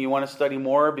anything you want to study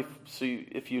more,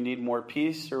 if you need more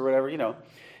peace or whatever,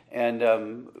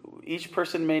 And each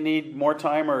person may need more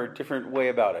time or a different way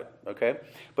about it, okay?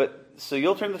 So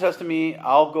you'll turn the test to me.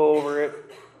 I'll go over it,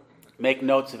 make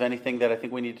notes of anything that I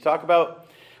think we need to talk about.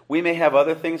 We may have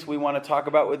other things we want to talk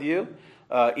about with you,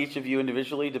 each of you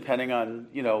individually, depending on,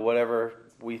 whatever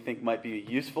we think might be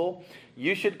useful.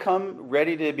 You should come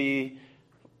ready to be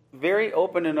very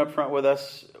open and upfront with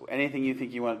us, anything you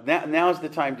think you want. Now's the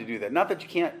time to do that. Not that you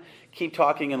can't keep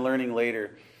talking and learning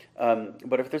later,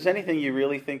 but if there's anything you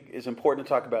really think is important to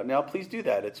talk about now, please do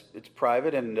that. It's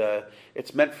private, and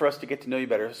it's meant for us to get to know you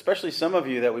better, especially some of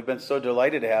you that we've been so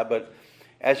delighted to have. But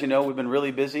as you know, we've been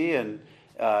really busy, and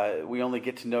we only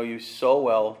get to know you so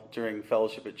well during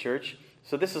fellowship at church.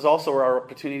 So this is also our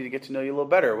opportunity to get to know you a little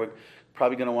better. We're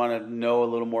probably going to want to know a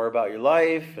little more about your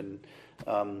life, and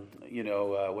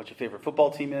what your favorite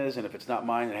football team is, and if it's not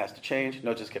mine, it has to change.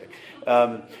 No, just kidding.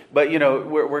 But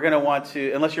we're going to want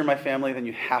to, unless you're my family, then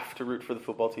you have to root for the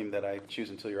football team that I choose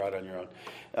until you're out on your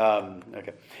own.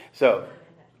 Okay. So,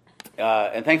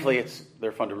 and thankfully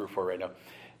they're fun to root for right now.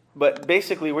 But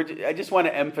basically, I just want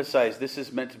to emphasize this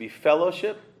is meant to be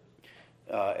fellowship.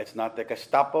 It's not the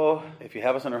Gestapo. If you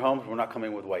have us in our homes, we're not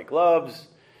coming with white gloves.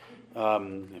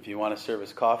 If you want to serve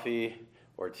us coffee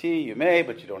or tea, you may,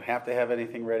 but you don't have to have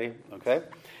anything ready, okay?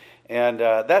 And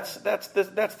that's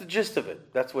the gist of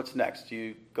it. That's what's next.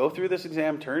 You go through this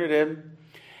exam, turn it in,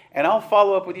 and I'll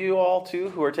follow up with you all, too,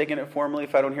 who are taking it formally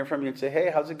if I don't hear from you, and say, hey,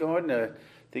 how's it going?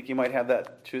 Think you might have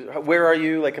that. Where are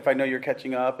you? Like if I know you're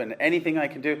catching up, and anything I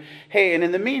can do. Hey, and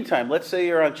in the meantime, let's say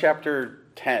you're on chapter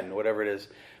 10, whatever it is.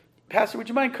 Pastor, would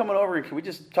you mind coming over and can we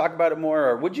just talk about it more?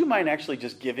 Or would you mind actually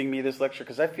just giving me this lecture?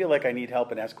 Because I feel like I need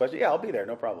help and ask questions. Yeah, I'll be there.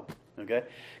 No problem. Okay?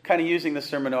 Kind of using the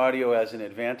sermon audio as an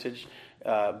advantage.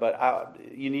 But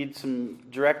you need some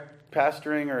direct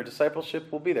pastoring or discipleship,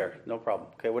 we'll be there. No problem.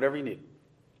 Okay? Whatever you need.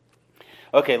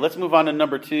 Okay, let's move on to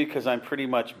number 2 because I'm pretty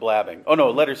much blabbing. Oh,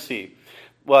 no, letter C.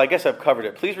 Well, I guess I've covered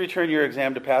it. Please return your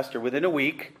exam to pastor within a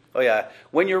week. Oh, yeah.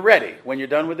 When you're ready, when you're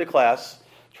done with the class,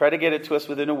 try to get it to us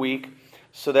within a week,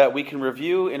 so that we can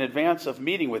review in advance of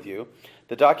meeting with you.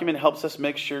 The document helps us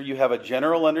make sure you have a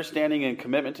general understanding and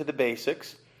commitment to the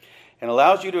basics, and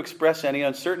allows you to express any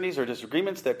uncertainties or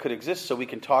disagreements that could exist so we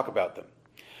can talk about them.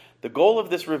 The goal of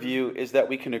this review is that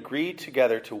we can agree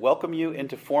together to welcome you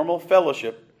into formal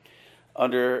fellowship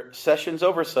under sessions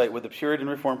oversight with the Puritan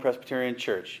Reformed Presbyterian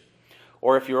Church,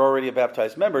 or if you're already a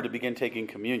baptized member, to begin taking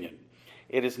communion.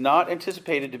 It is not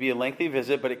anticipated to be a lengthy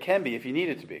visit, but it can be if you need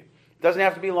it to be. It doesn't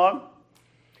have to be long.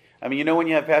 I mean, when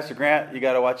you have Pastor Grant, you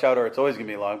got to watch out or it's always going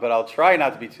to be long, but I'll try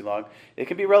not to be too long. It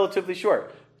can be relatively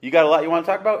short. You got a lot you want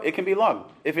to talk about? It can be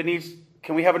long. If it needs,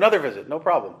 can we have another visit? No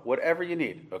problem. Whatever you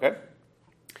need, okay?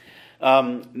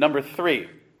 Number 3.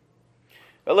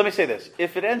 But let me say this.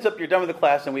 If it ends up you're done with the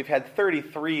class and we've had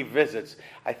 33 visits,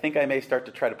 I think I may start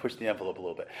to try to push the envelope a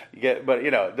little bit. But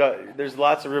there's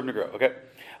lots of room to grow, okay?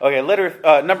 Okay,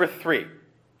 number 3.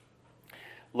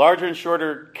 Larger and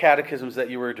shorter catechisms that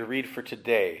you were to read for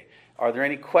today. Are there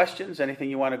any questions? Anything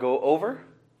you want to go over?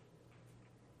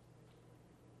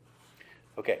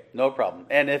 Okay, no problem.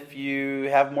 And if you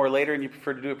have more later and you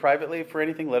prefer to do it privately for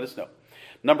anything, let us know.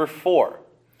 Number 4.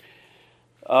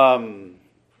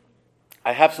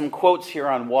 I have some quotes here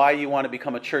on why you want to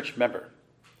become a church member.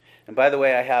 And by the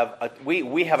way,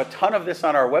 we have a ton of this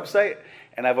on our website,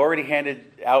 and I've already handed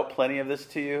out plenty of this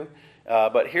to you.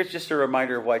 But here's just a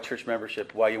reminder of why church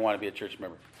membership, why you want to be a church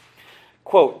member.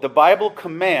 Quote, the Bible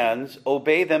commands,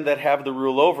 obey them that have the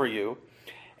rule over you,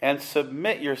 and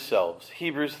submit yourselves.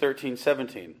 Hebrews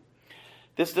 13:17.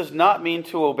 This does not mean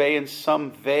to obey in some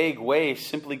vague way,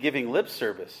 simply giving lip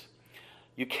service.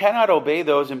 You cannot obey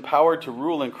those empowered to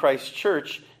rule in Christ's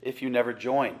church if you never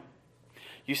join.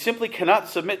 You simply cannot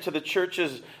submit to the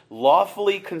church's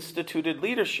lawfully constituted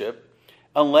leadership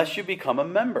unless you become a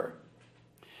member.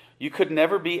 You could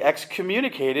never be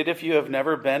excommunicated if you have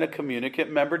never been a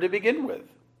communicant member to begin with.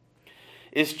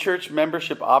 Is church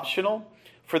membership optional?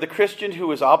 For the Christian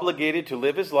who is obligated to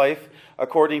live his life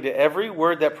according to every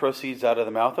word that proceeds out of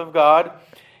the mouth of God,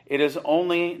 it is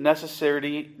only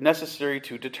necessary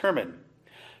to determine,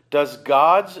 does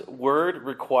God's word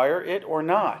require it or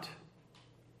not?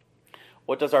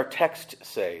 What does our text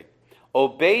say?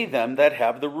 Obey them that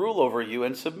have the rule over you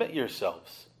and submit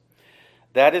yourselves.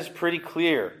 That is pretty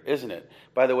clear, isn't it?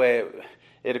 By the way,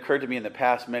 it occurred to me in the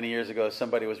past many years ago,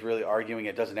 somebody was really arguing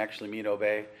it doesn't actually mean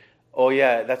obey. Oh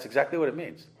yeah, that's exactly what it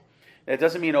means. It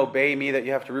doesn't mean obey me that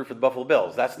you have to root for the Buffalo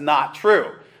Bills. That's not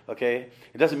true, okay?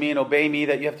 It doesn't mean obey me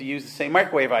that you have to use the same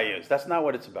microwave I use. That's not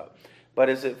what it's about. But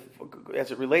as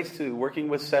it relates to working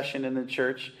with session in the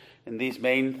church and these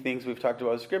main things we've talked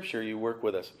about in Scripture, you work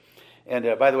with us.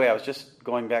 And by the way, I was just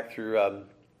going back through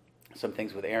some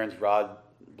things with Aaron's rod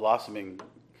blossoming.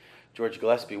 George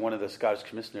Gillespie, one of the Scottish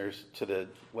commissioners to the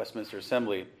Westminster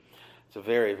Assembly. It's a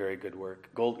very, very good work.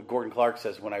 Gordon Clark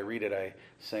says when I read it, I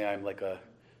say I'm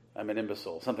an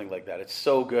imbecile, something like that. It's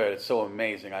so good. It's so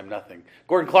amazing. I'm nothing.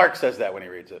 Gordon Clark says that when he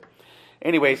reads it.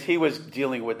 Anyways, he was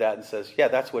dealing with that and says, yeah,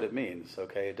 that's what it means.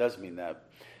 Okay, it does mean that.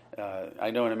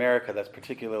 I know in America that's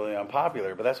particularly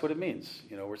unpopular, but that's what it means.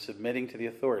 You know, we're submitting to the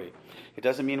authority. It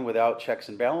doesn't mean without checks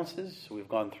and balances. We've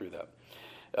gone through that.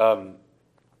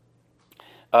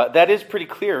 That is pretty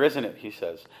clear, isn't it? He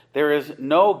says. There is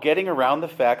no getting around the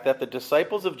fact that the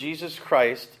disciple of Jesus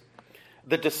Christ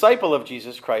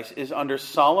is under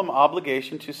solemn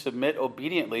obligation to submit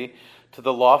obediently to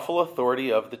the lawful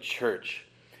authority of the church.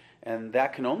 And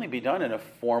that can only be done in a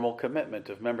formal commitment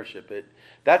of membership.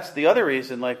 That's the other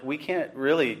reason, like, we can't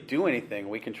really do anything.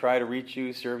 We can try to reach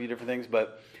you, serve you, different things,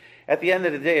 but at the end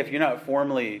of the day, if you're not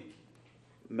formally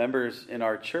members in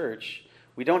our church,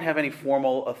 we don't have any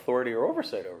formal authority or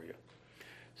oversight over you.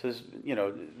 So, you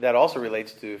know, that also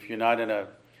relates to if you're not in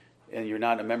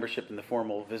a membership in the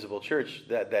formal visible church,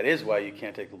 that is why you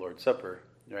can't take the Lord's Supper,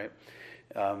 right?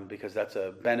 Because that's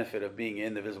a benefit of being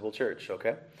in the visible church,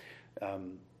 okay?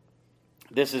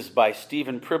 This is by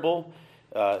Stephen Pribble,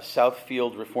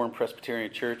 Southfield Reformed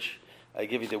Presbyterian Church. I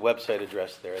give you the website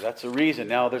address there. That's the reason.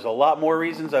 Now, there's a lot more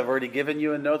reasons I've already given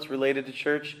you in notes related to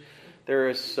church. There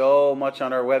is so much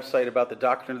on our website about the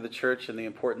doctrine of the church and the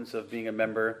importance of being a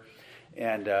member,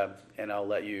 and I'll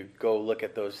let you go look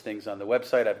at those things on the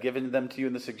website. I've given them to you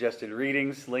in the suggested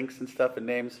readings, links and stuff and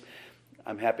names.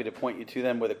 I'm happy to point you to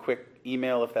them with a quick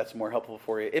email if that's more helpful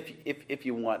for you, if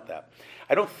you want that.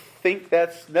 I don't think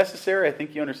that's necessary. I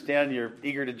think you understand you're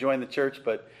eager to join the church,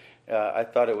 but I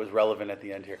thought it was relevant at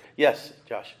the end here. Yes,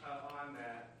 Josh? On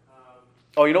that.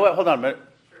 Oh, you know what? Hold on a minute.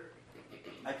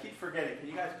 I keep forgetting. Can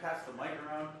you guys pass the mic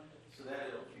around so that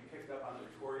it'll be picked up on the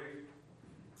recording?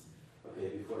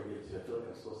 Okay, before I get to it, I feel like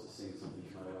I'm supposed to sing something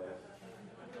to my wife.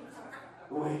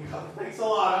 Wake up. Thanks a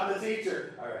lot. I'm the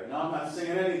teacher. All right. No, I'm not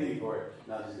singing anything for it.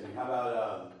 No, just kidding. How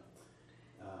about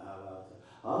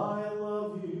I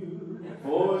love you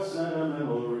for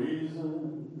sentimental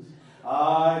reasons.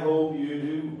 I hope you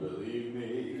do believe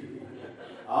me.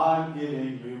 I'm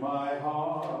giving you my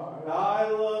heart. I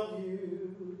love you.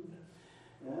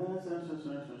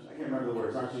 I can't remember the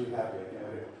words. Aren't you happy? I can't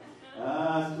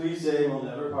remember. Please say we'll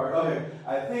never part. Okay.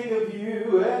 I think of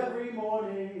you every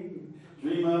morning.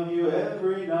 Dream of you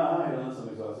every night. Unless I'm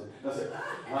exhausted. That's it.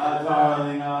 My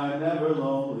darling, I'm never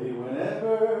lonely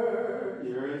whenever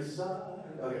you're inside.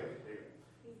 Okay.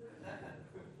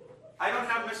 I don't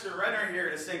have Mr. Renner here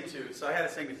to sing to, so I had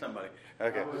to sing to somebody.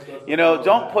 Okay. You know,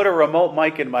 don't put a remote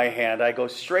mic in my hand. I go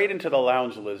straight into the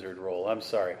lounge lizard role. I'm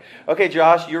sorry. Okay,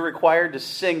 Josh, you're required to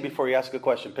sing before you ask a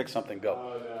question. Pick something. Go.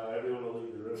 Oh, no, everyone will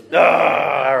leave the room.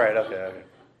 All right. Okay.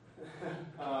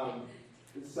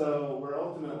 So we're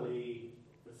ultimately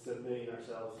submitting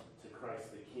ourselves to Christ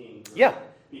the King. Right? Yeah.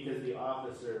 Because the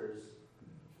officers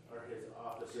are his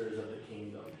officers of the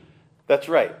kingdom. That's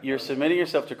right. You're submitting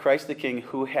yourself to Christ the King,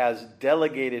 who has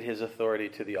delegated his authority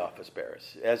to the office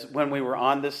bearers. As when we were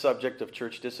on this subject of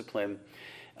church discipline,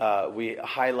 we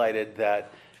highlighted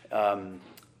that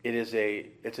it's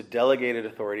a delegated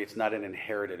authority. It's not an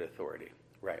inherited authority.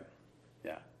 Right.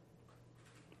 Yeah.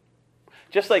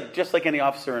 Just like any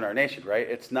officer in our nation, right?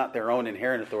 It's not their own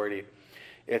inherent authority.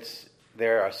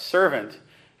 They're a servant,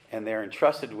 and they're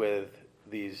entrusted with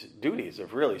these duties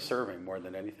of really serving more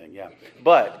than anything, yeah.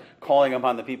 But calling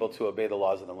upon the people to obey the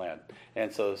laws of the land.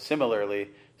 And so similarly,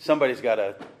 somebody's got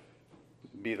to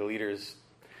be the leaders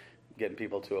getting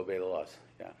people to obey the laws,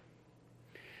 yeah.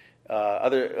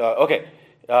 Okay,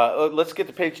 let's get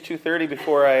to page 230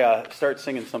 before I start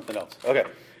singing something else. Okay.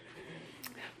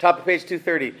 Top of page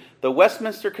 230, the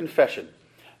Westminster Confession.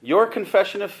 Your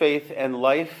confession of faith and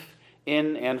life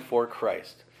in and for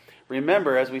Christ.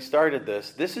 Remember, as we started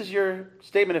this is your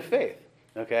statement of faith,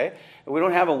 okay? We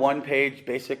don't have a one-page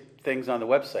basic things on the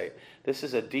website. This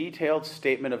is a detailed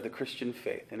statement of the Christian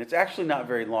faith, and it's actually not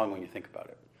very long when you think about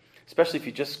it, especially if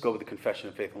you just go with the confession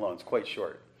of faith alone. It's quite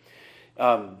short.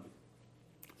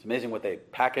 It's amazing what they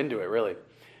pack into it, really.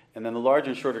 And then the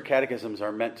larger and shorter catechisms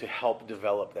are meant to help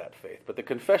develop that faith. But the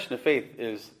confession of faith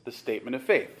is the statement of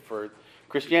faith for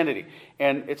Christianity.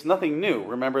 And it's nothing new.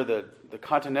 Remember the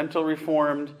Continental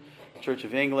Reformed, Church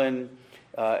of England.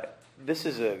 This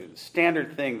is a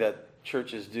standard thing that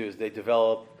churches do, is they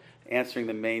develop answering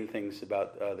the main things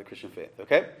about the Christian faith.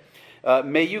 Okay?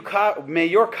 May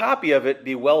your copy of it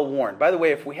be well worn. By the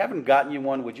way, if we haven't gotten you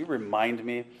one, would you remind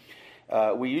me?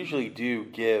 We usually do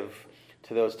give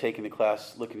to those taking the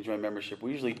class looking to join membership.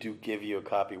 We usually do give you a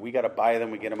copy. We got to buy them.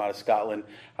 We get them out of Scotland.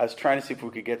 I was trying to see if we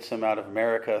could get some out of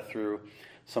America through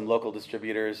some local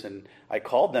distributors, and I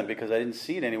called them because I didn't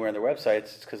see it anywhere on their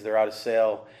websites. It's because they're out of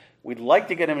sale. We'd like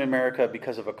to get them in America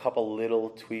because of a couple little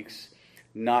tweaks,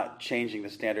 not changing the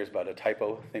standards, but a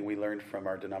typo thing we learned from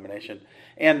our denomination.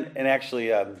 And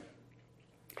actually, I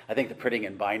think the printing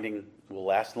and binding will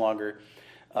last longer.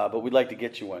 But we'd like to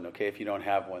get you one, okay, if you don't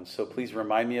have one. So please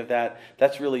remind me of that.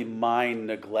 That's really mine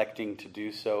neglecting to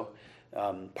do so.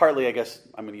 Partly, I guess,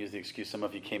 I'm going to use the excuse some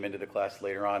of you came into the class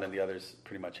later on and the others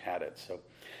pretty much had it. So,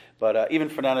 but even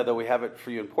Fernanda, though we have it for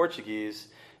you in Portuguese,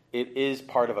 it is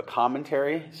part of a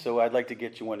commentary. So I'd like to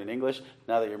get you one in English,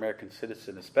 now that you're American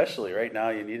citizen, especially right now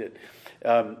you need it.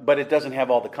 But it doesn't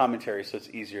have all the commentary, so it's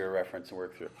easier to reference and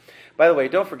work through. By the way,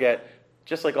 don't forget,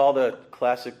 just like all the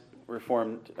classic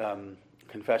Reformed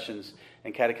confessions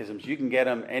and catechisms, you can get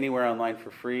them anywhere online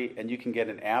for free, and you can get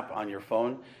an app on your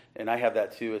phone, and I have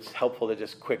that too. It's helpful to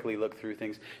just quickly look through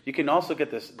things. You can also get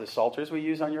the psalters we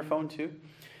use on your phone too.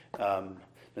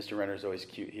 Mr. Renner's always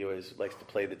cute. He always likes to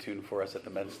play the tune for us at the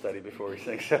men's study before we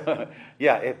sing. So,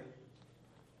 yeah,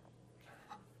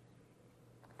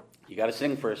 you got to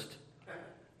sing first.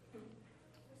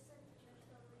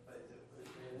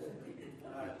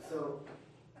 So,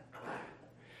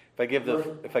 If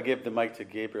I give the mic to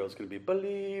Gabriel, it's going to be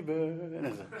believer.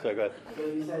 So go ahead. So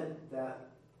you said that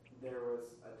there was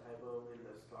a typo in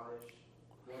the Scottish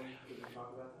one. Could you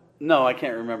talk about that? No, I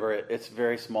can't remember it. It's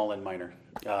very small and minor,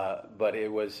 but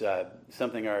it was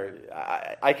something.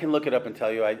 I can look it up and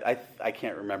tell you. I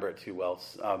can't remember it too well.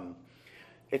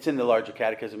 It's in the larger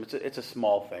catechism. It's a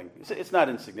small thing. It's not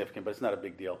insignificant, but it's not a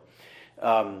big deal.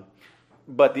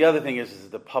 But the other thing is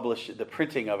the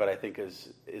printing of it. I think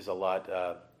is a lot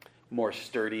more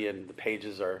sturdy, and the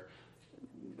pages are,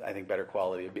 I think, better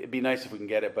quality. It'd be nice if we can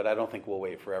get it, but I don't think we'll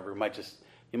wait forever.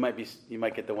 You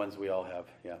might get the ones we all have.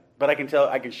 Yeah, but I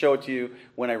can show it to you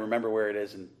when I remember where it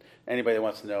is, and anybody that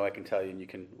wants to know, I can tell you, and you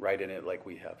can write in it like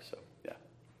we have. So yeah.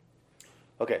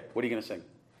 Okay, what are you going to sing?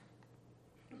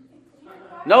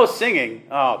 No singing.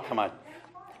 Oh, come on.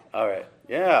 All right.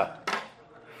 Yeah.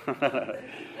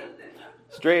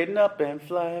 Straighten up and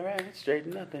fly right.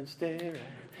 Straighten up and stay right.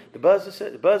 The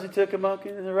buzzer took a monkey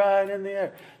and a ride in the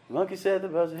air. The monkey said the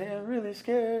buzzer had really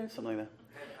scared. Something like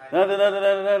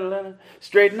that.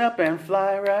 Straighten up and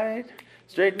fly right.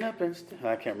 Straighten up and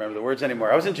I can't remember the words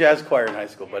anymore. I was in jazz choir in high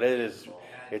school, but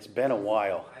it's been a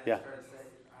while. Yeah.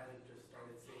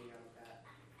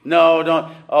 No,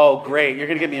 don't. Oh, great. You're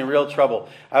going to get me in real trouble.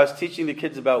 I was teaching the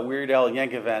kids about Weird Al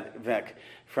Yankovic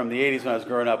from the 80s when I was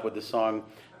growing up with the song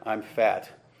I'm Fat.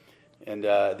 And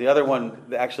the other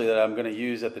one, actually, that I'm going to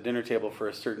use at the dinner table for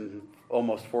a certain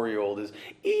almost 4-year-old is,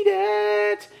 eat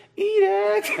it, eat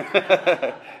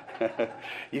it.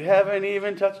 You haven't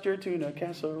even touched your tuna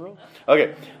casserole.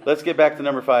 Okay, let's get back to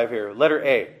number 5 here. Letter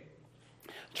A.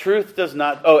 Truth does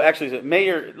not... Oh, actually,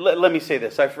 let me say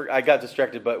this. I got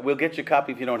distracted, but we'll get you a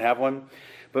copy if you don't have one.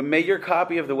 But may your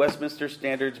copy of the Westminster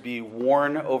Standards be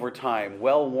worn over time,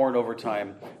 well worn over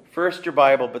time. First your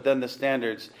Bible, but then the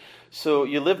Standards. So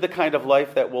you live the kind of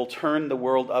life that will turn the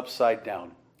world upside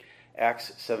down.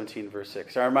 Acts 17, verse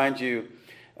 6. I remind you,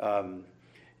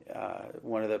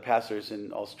 one of the pastors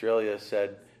in Australia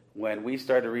said, when we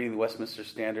started reading the Westminster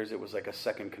Standards, it was like a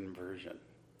second conversion.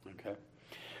 Okay.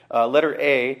 Letter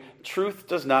A, truth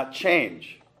does not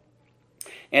change.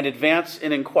 And advance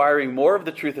in inquiring more of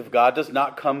the truth of God does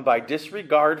not come by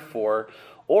disregard for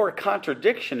or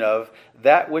contradiction of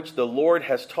that which the Lord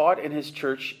has taught in his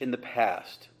church in the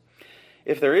past.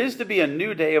 If there is to be a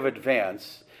new day of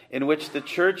advance in which the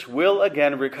church will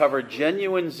again recover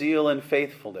genuine zeal and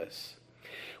faithfulness,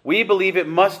 we believe it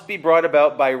must be brought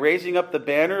about by raising up the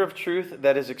banner of truth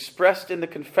that is expressed in the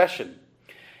confession,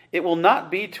 It will not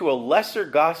be to a lesser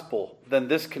gospel than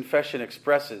this confession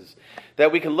expresses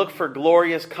that we can look for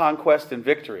glorious conquest and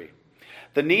victory.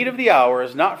 The need of the hour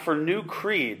is not for new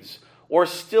creeds, or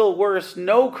still worse,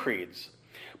 no creeds,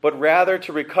 but rather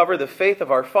to recover the faith of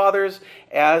our fathers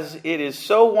as it is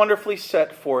so wonderfully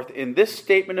set forth in this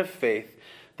statement of faith,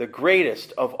 the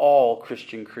greatest of all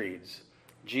Christian creeds.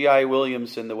 G.I.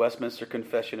 Williamson, The Westminster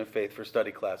Confession of Faith for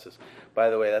study classes. By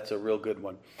the way, that's a real good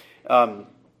one.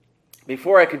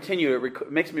 Before I continue,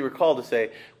 it makes me recall to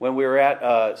say, when we were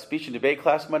at speech and debate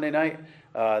class Monday night,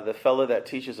 the fellow that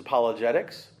teaches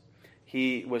apologetics,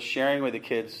 he was sharing with the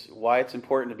kids why it's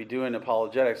important to be doing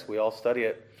apologetics. We all study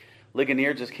it.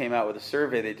 Ligonier just came out with a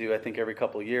survey they do, I think, every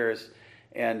couple of years.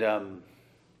 And I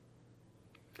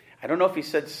don't know if he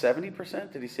said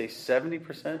 70%. Did he say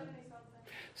 70%?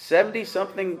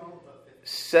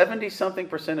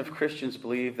 70-something% of Christians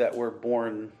believe that we're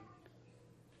born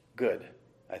good,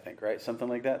 I think, right? Something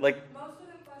like that. Like, most of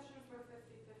the questions were 50-50.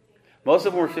 Most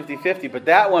of them were 50-50, but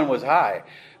that one was high.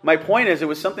 My point is, it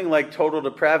was something like total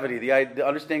depravity, the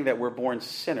understanding that we're born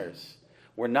sinners.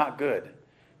 We're not good.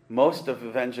 Most of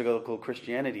evangelical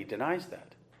Christianity denies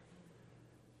that.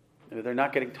 They're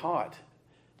not getting taught.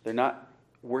 They're not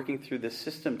working through this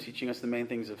system, teaching us the main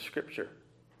things of Scripture.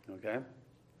 Okay?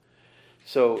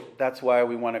 So that's why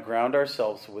we want to ground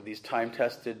ourselves with these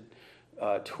time-tested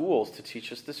tools to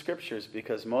teach us the Scriptures,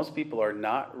 because most people are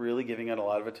not really giving it a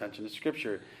lot of attention to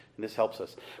Scripture, and this helps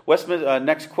us.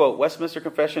 Next quote, Westminster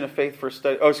Confession of Faith for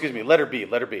study. Letter B.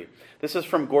 This is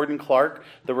from Gordon Clark,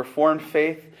 The Reformed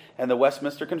Faith and the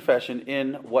Westminster Confession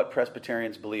in What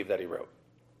Presbyterians Believe, that he wrote.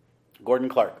 Gordon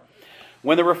Clark.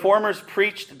 When the Reformers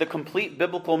preached the complete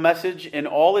biblical message in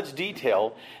all its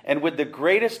detail and with the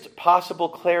greatest possible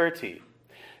clarity,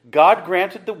 God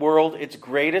granted the world its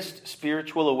greatest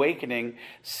spiritual awakening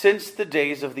since the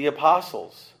days of the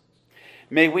apostles.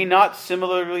 May we not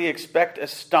similarly expect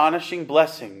astonishing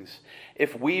blessings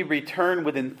if we return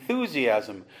with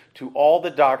enthusiasm to all the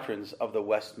doctrines of the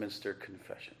Westminster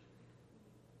Confession.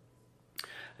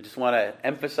 I just want to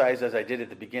emphasize, as I did at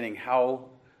the beginning, how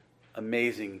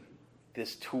amazing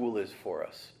this tool is for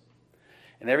us.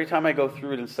 And every time I go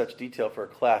through it in such detail for a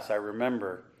class, I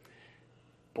remember,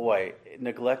 boy,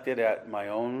 neglected at my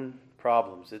own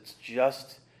problems. It's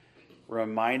just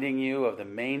reminding you of the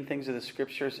main things of the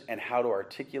Scriptures and how to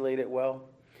articulate it well.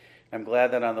 I'm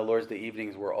glad that on the Lord's Day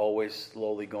evenings we're always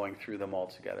slowly going through them all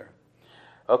together.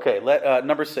 Okay,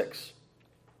 number 6.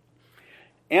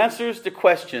 Answers to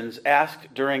questions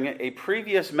asked during a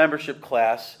previous membership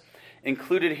class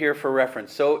included here for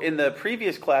reference. So in the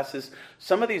previous classes,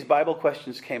 some of these Bible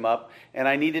questions came up, and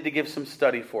I needed to give some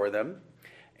study for them.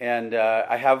 And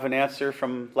I have an answer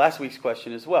from last week's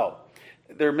question as well.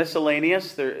 They're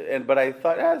miscellaneous, but I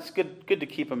thought it's good to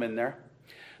keep them in there.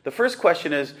 The first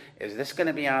question is this going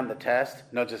to be on the test?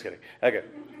 No, just kidding. Okay.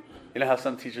 You know how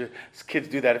some kids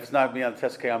do that? If it's not going to be on the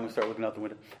test, okay, I'm going to start looking out the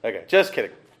window. Okay, just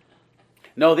kidding.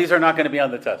 No, these are not going to be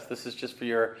on the test. This is just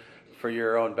for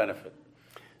your own benefit.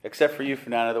 Except for you,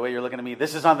 Fernanda, the way you're looking at me.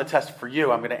 This is on the test for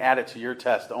you. I'm going to add it to your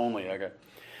test only.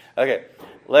 Okay.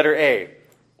 Letter A.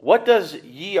 What does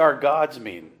ye are gods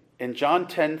mean? In John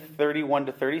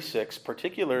 10:31-36,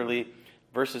 particularly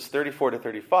verses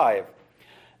 34-35,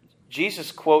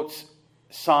 Jesus quotes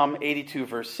Psalm 82,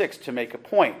 verse 6 to make a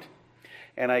point.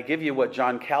 And I give you what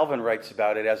John Calvin writes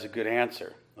about it as a good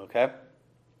answer. Okay?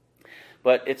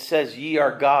 But it says, ye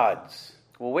are gods.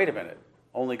 Well, wait a minute.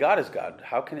 Only God is God.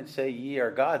 How can it say ye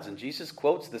are gods? And Jesus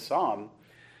quotes the psalm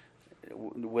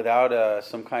without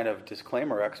some kind of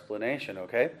disclaimer or explanation,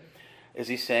 okay? Is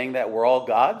he saying that we're all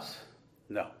gods?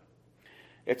 No.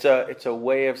 It's a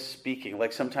way of speaking.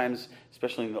 Like sometimes,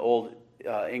 especially in the old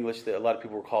English, a lot of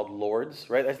people were called lords,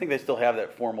 right? I think they still have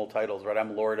that formal titles, right?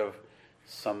 I'm lord of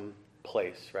some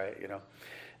place, right? You know.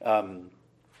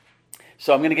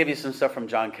 So I'm going to give you some stuff from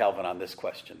John Calvin on this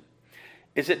question.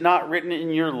 Is it not written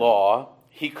in your law,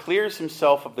 he clears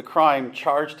himself of the crime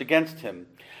charged against him,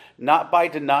 not by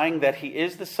denying that he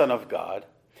is the Son of God,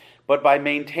 but by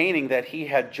maintaining that he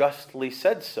had justly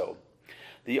said so.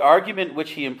 The argument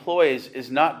which he employs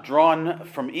is not drawn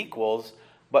from equals,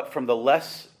 but from the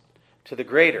less to the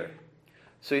greater.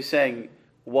 So he's saying,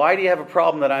 why do you have a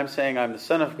problem that I'm saying I'm the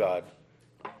Son of God?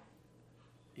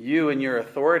 You in your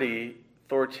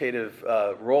authoritative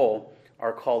role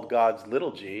are called God's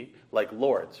little g, like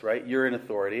lords, right? You're in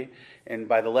authority. And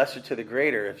by the lesser to the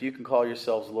greater, if you can call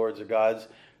yourselves lords or gods,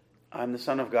 I'm the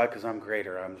Son of God because I'm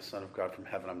greater. I'm the Son of God from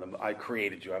heaven. I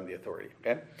created you. I'm the authority.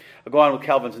 Okay? I'll go on with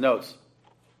Calvin's notes.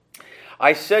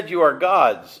 I said you are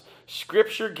gods.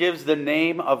 Scripture gives the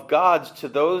name of gods to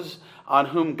those on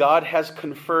whom God has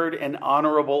conferred an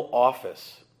honorable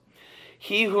office.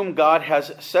 He whom God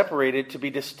has separated to be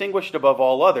distinguished above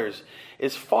all others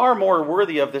is far more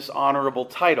worthy of this honorable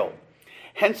title.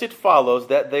 Hence it follows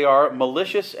that they are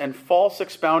malicious and false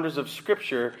expounders of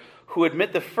Scripture who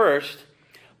admit the first,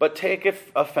 but take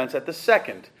offense at the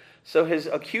second. So his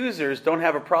accusers don't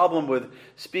have a problem with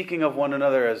speaking of one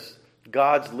another as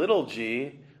God's little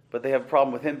g, but they have a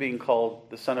problem with him being called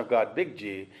the Son of God, big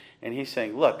G. And he's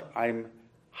saying, look, I'm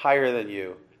higher than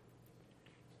you.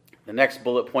 The next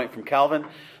bullet point from Calvin,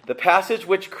 the passage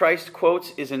which Christ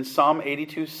quotes is in Psalm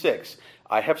 82:6.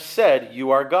 I have said, you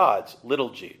are gods,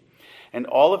 little g, and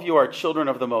all of you are children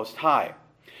of the Most High.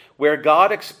 Where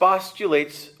God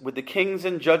expostulates with the kings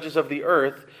and judges of the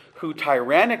earth who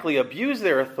tyrannically abuse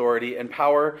their authority and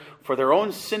power for their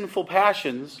own sinful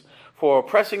passions, for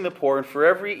oppressing the poor, and for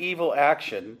every evil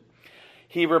action,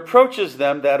 he reproaches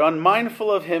them that,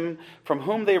 unmindful of him from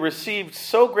whom they received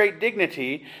so great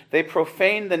dignity, they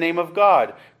profane the name of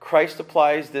God. Christ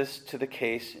applies this to the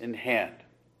case in hand.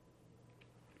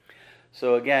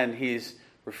 So again, he's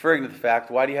referring to the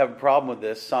fact, why do you have a problem with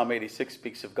this? Psalm 86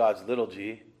 speaks of God's little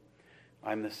g.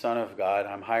 I'm the Son of God.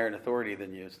 I'm higher in authority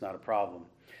than you. It's not a problem.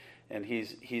 And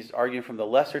he's arguing from the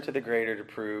lesser to the greater to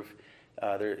prove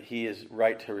he is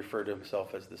right to refer to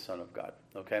himself as the Son of God.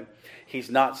 Okay, he's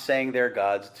not saying they're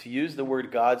gods. To use the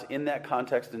word gods in that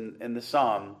context in the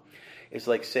psalm is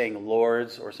like saying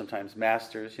lords or sometimes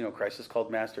masters. You know, Christ is called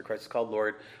master, Christ is called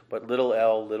Lord, but little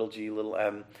l, little g, little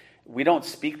m. We don't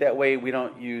speak that way. We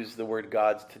don't use the word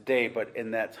gods today, but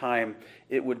in that time,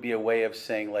 it would be a way of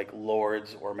saying like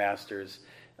lords or masters.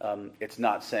 It's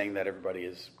not saying that everybody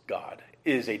is God,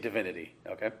 is a divinity.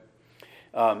 Okay.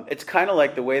 It's kind of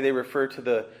like the way they refer to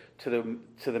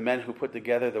the men who put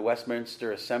together the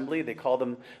Westminster Assembly. They call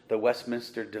them the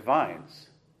Westminster Divines,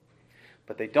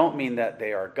 but they don't mean that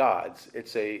they are gods.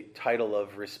 It's a title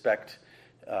of respect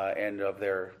and of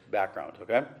their background.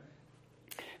 Okay,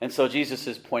 and so Jesus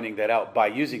is pointing that out by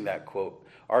using that quote,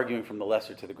 arguing from the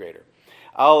lesser to the greater.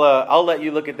 I'll let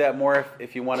you look at that more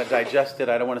if you want to digest it.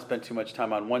 I don't want to spend too much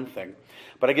time on one thing.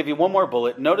 But I give you one more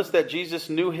bullet. Notice that Jesus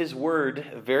knew his word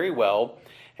very well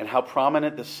and how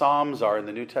prominent the Psalms are in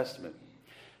the New Testament.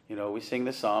 You know, we sing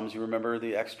the Psalms. You remember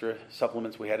the extra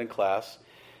supplements we had in class.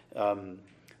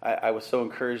 I was so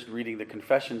encouraged reading the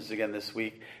Confessions again this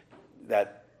week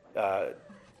that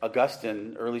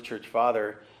Augustine, early church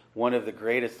father, one of the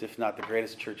greatest, if not the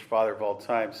greatest church father of all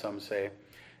time, some say,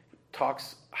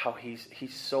 talks how he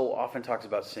so often talks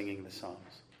about singing the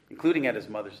Psalms, including at his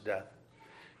mother's death,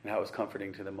 and how it was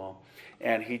comforting to them all.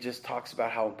 And he just talks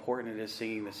about how important it is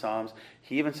singing the Psalms.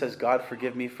 He even says, God,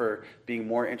 forgive me for being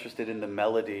more interested in the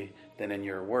melody than in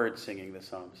your word singing the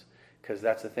Psalms. Because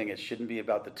that's the thing, it shouldn't be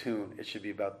about the tune, it should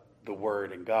be about the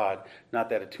word and God. Not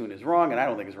that a tune is wrong, and I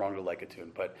don't think it's wrong to like a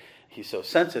tune, but he's so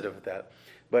sensitive with that.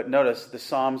 But notice, the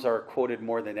Psalms are quoted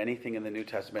more than anything in the New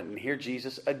Testament. And here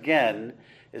Jesus, again,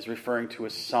 is referring to a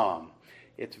psalm.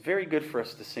 It's very good for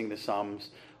us to sing the Psalms,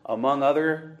 among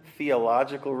other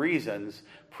theological reasons,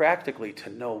 practically to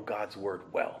know God's word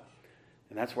well.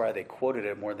 And that's why they quoted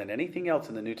it more than anything else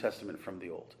in the New Testament from the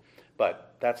Old.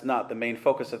 But that's not the main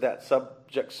focus of that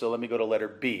subject, so let me go to letter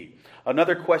B.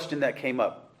 Another question that came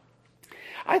up.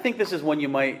 I think this is one you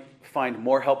might find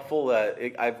more helpful.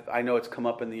 I know it's come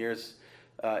up in the years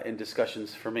in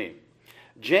discussions for me.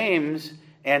 James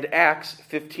and Acts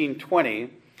 15:20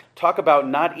 talk about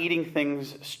not eating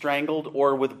things strangled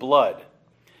or with blood.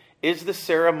 Is the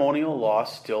ceremonial law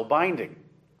still binding?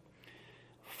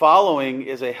 Following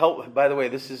is a help. By the way,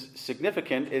 this is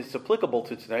significant. It's applicable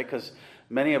to tonight because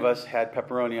many of us had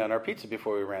pepperoni on our pizza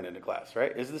before we ran into class,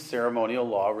 right? Is the ceremonial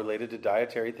law related to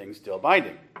dietary things still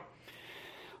binding?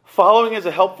 Following is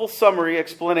a helpful summary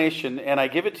explanation, and I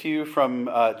give it to you from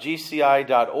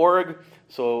gci.org.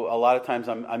 So a lot of times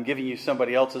I'm giving you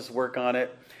somebody else's work on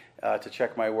it to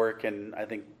check my work, and I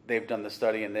think they've done the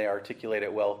study and they articulate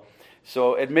it well.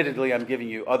 So admittedly, I'm giving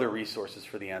you other resources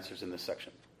for the answers in this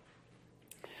section.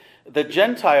 The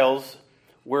Gentiles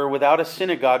were without a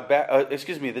synagogue.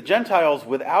 The Gentiles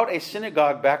without a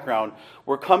synagogue background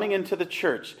were coming into the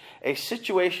church, a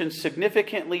situation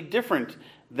significantly different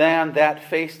than that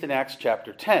faced in Acts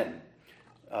chapter 10,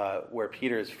 where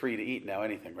Peter is free to eat now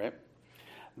anything, right?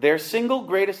 Their single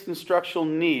greatest instructional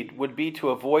need would be to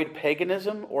avoid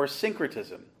paganism or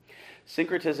syncretism.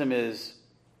 Syncretism is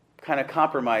kind of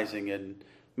compromising and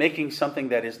making something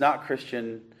that is not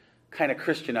Christian, kind of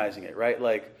Christianizing it, right?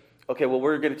 Like, okay, well,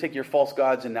 we're going to take your false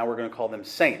gods and now we're going to call them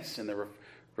saints in the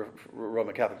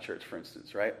Roman Catholic Church, for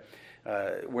instance, right?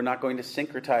 We're not going to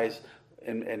syncretize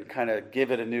and kind of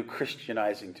give it a new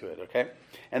Christianizing to it, okay?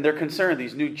 And they're concerned,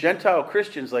 these new Gentile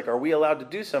Christians, like, are we allowed to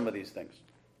do some of these things?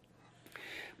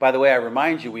 By the way, I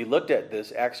remind you, we looked at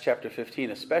this, Acts chapter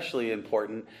 15, especially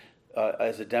important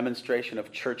as a demonstration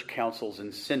of church councils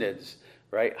and synods,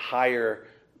 right? Higher,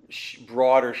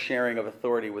 broader sharing of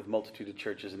authority with multitude of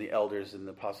churches and the elders and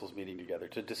the apostles meeting together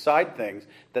to decide things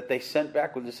that they sent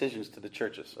back with decisions to the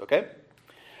churches, okay?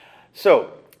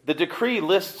 So, the decree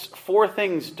lists 4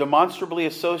 things demonstrably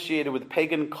associated with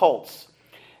pagan cults,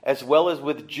 as well as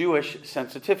with Jewish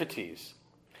sensitivities.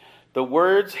 The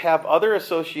words have other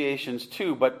associations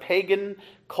too, but pagan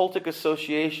cultic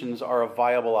associations are a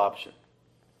viable option.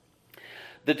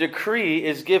 The decree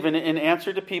is given in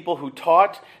answer to people who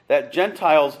taught that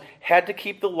Gentiles had to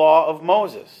keep the law of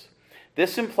Moses.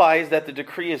 This implies that the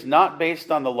decree is not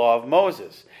based on the law of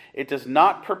Moses. It does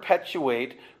not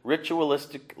perpetuate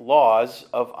ritualistic laws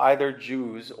of either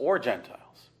Jews or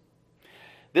Gentiles.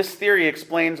 This theory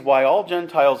explains why all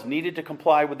Gentiles needed to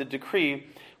comply with the decree,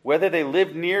 whether they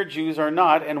lived near Jews or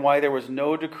not, and why there was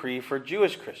no decree for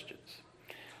Jewish Christians.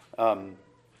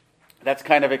 That's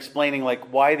kind of explaining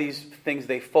why these things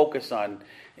they focus on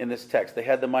in this text. They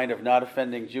had the mind of not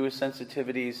offending Jewish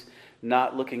sensitivities,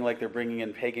 not looking like they're bringing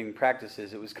in pagan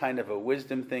practices. It was kind of a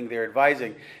wisdom thing they're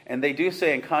advising. And they do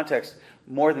say in context,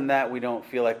 more than that, we don't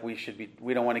feel like we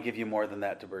don't want to give you more than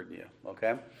that to burden you.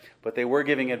 Okay? But they were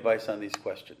giving advice on these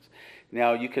questions.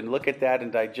 Now, you can look at that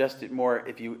and digest it more.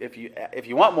 If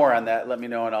you want more on that, let me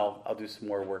know and I'll do some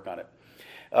more work on it.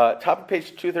 Top of page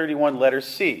 231, letter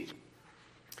C.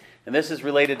 And this is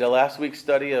related to last week's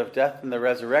study of death and the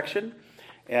resurrection.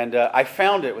 And I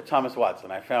found it with Thomas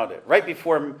Watson. I found it right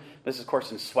before Mrs.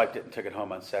 Corson swiped it and took it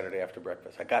home on Saturday after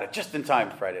breakfast. I got it just in time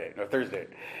Thursday.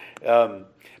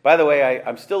 By the way,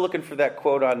 I'm still looking for that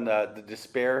quote on the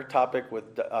despair topic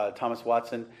with Thomas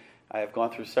Watson. I have gone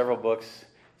through several books,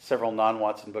 several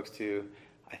non-Watson books too.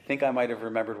 I think I might have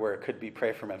remembered where it could be.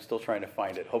 Pray for me. I'm still trying to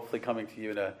find it. Hopefully coming to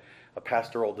you in a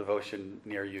pastoral devotion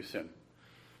near you soon.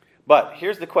 But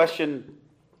here's the question,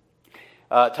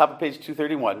 top of page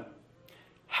 231.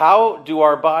 How do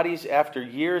our bodies, after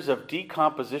years of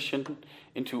decomposition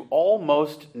into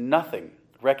almost nothing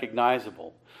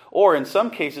recognizable, or in some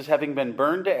cases having been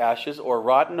burned to ashes or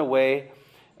rotten away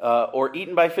or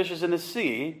eaten by fishes in the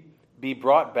sea, be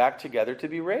brought back together to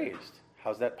be raised?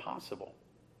 How's that possible?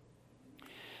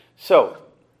 So,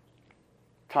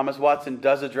 Thomas Watson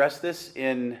does address this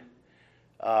in...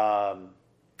 I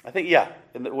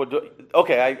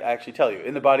actually tell you,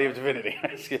 in the Body of Divinity.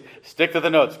 Stick to the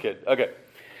notes, kid. Okay.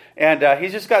 And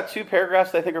he's just got 2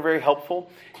 paragraphs that I think are very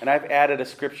helpful, and I've added a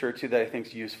scripture or 2 that I think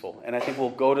is useful. And I think we'll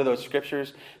go to those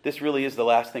scriptures. This really is the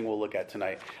last thing we'll look at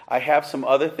tonight. I have some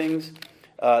other things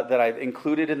that I've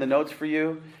included in the notes for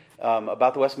you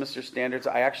about the Westminster Standards.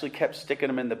 I actually kept sticking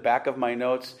them in the back of my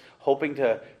notes, hoping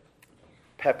to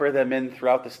pepper them in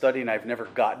throughout the study, and I've never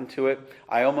gotten to it.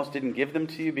 I almost didn't give them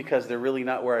to you because they're really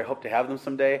not where I hope to have them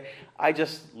someday. I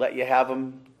just let you have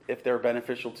them if they're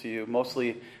beneficial to you,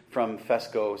 mostly from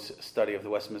Fesco's study of the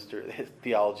Westminster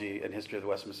theology and history of the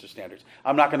Westminster Standards.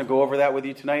 I'm not going to go over that with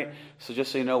you tonight, so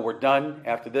just so you know, we're done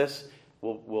after this.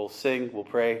 We'll sing, we'll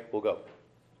pray, we'll go.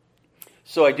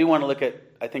 So I do want to look at,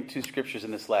 I think, 2 scriptures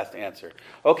in this last answer.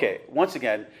 Okay, once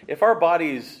again, if our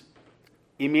bodies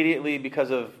immediately, because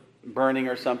of burning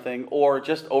or something, or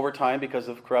just over time because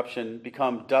of corruption,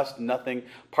 become dust, nothing,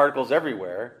 particles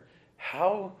everywhere,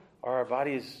 how are our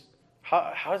bodies,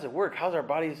 how does it work? How's our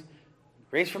bodies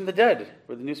raised from the dead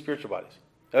with the new spiritual bodies?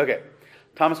 Okay,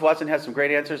 Thomas Watson has some great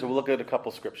answers, and we'll look at a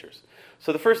couple scriptures.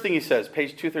 So the first thing he says,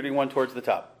 page 231 towards the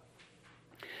top.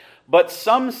 But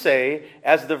some say,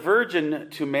 as the virgin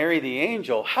to Mary the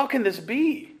angel, how can this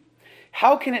be?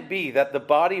 How can it be that the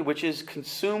body which is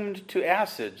consumed to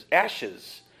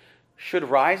ashes should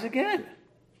rise again?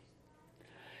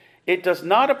 It does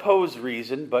not oppose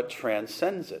reason, but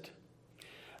transcends it.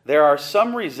 There are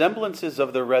some resemblances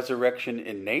of the resurrection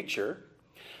in nature.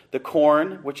 The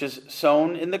corn which is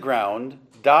sown in the ground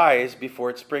dies before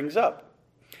it springs up.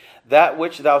 That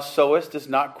which thou sowest is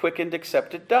not quickened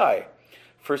except it die.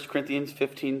 1 Corinthians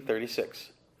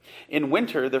 15:36. In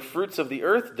winter the fruits of the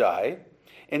earth die.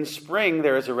 In spring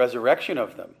there is a resurrection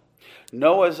of them.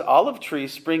 Noah's olive tree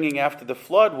springing after the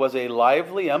flood was a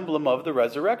lively emblem of the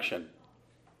resurrection.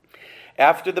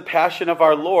 After the passion of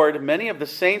our Lord, many of the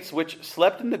saints which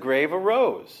slept in the grave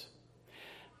arose.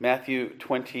 Matthew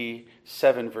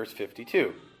 27, verse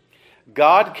 52.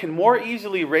 God can more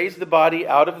easily raise the body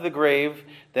out of the grave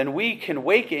than we can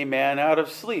wake a man out of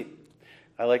sleep.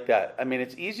 I like that. I mean,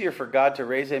 it's easier for God to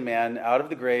raise a man out of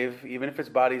the grave, even if his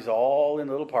body's all in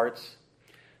little parts,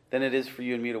 than it is for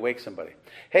you and me to wake somebody.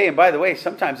 Hey, and by the way,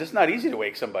 sometimes it's not easy to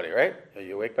wake somebody, right? Are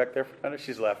you awake back there, Fernanda?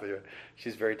 She's laughing.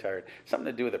 She's very tired. Something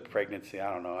to do with a pregnancy.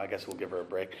 I don't know. I guess we'll give her a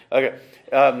break. Okay.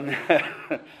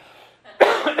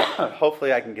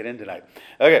 Hopefully I can get in tonight.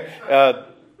 Okay.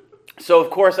 So, of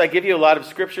course, I give you a lot of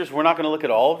scriptures. We're not going to look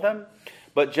at all of them.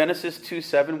 But Genesis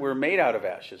 2:7, we're made out of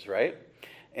ashes, right?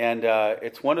 And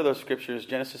it's one of those scriptures,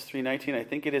 Genesis 3:19, I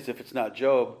think it is, if it's not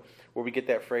Job, where we get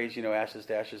that phrase, ashes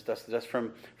to ashes, dust to dust.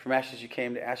 From ashes you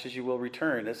came, to ashes you will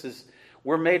return.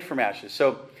 We're made from ashes.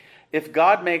 So if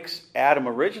God makes Adam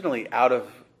originally out of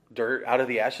dirt, out of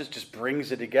the ashes, just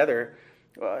brings it together,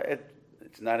 well,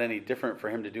 it's not any different for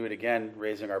him to do it again,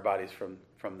 raising our bodies from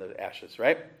the ashes,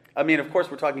 right? I mean, of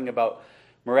course, we're talking about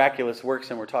miraculous works,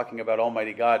 and we're talking about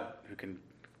Almighty God who can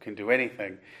do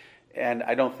anything. And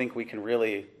I don't think we can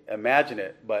really imagine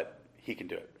it, but he can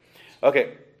do it.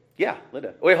 Okay. Yeah,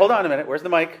 Linda. Wait, hold on a minute. Where's the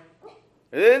mic?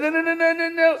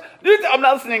 No. I'm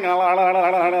not listening.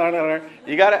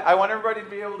 You got it? I want everybody to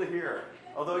be able to hear.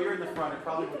 Although you're in the front, it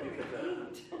probably would be good.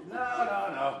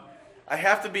 No. I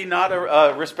have to be not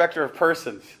a respecter of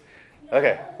persons.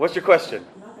 Okay, what's your question?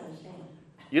 I'm not going to sing.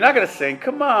 You're not going to sing?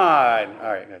 Come on.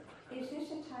 All right, good. Is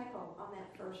this a typo on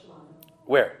that first line?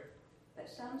 Where? But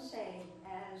some say,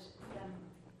 as the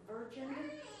virgin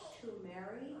to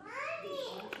marry the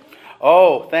angel.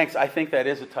 Oh, thanks. I think that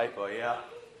is a typo, yeah.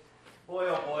 Boy,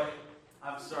 oh boy.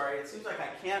 I'm sorry. It seems like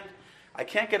I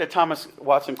can't get a Thomas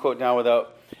Watson quote down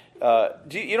without...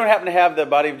 you don't happen to have the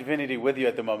Body of Divinity with you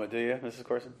at the moment, do you, Mrs.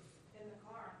 Corson? In the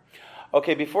car.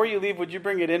 Okay, before you leave, would you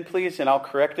bring it in, please, and I'll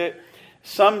correct it.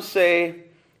 Some say,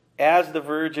 as the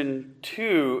virgin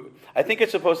to... I think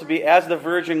it's supposed to be, as the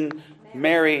virgin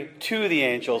Mary to the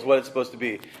angels, what it's supposed to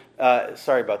be.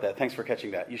 Sorry about that. Thanks for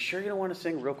catching that. You sure you don't want to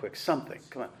sing real quick? Something.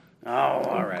 Come on. Oh,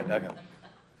 all right. Okay.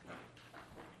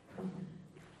 I'm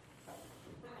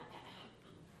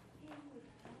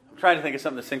trying to think of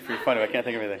something to sing for you funny. I can't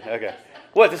think of anything. Okay.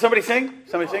 What? Did somebody sing?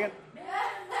 Somebody singing?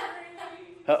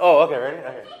 Okay. Ready?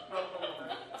 Okay.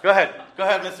 Go ahead,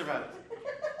 Mr. Venice. I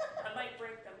might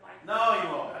break the mic. No, you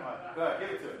won't. Come on. Go ahead.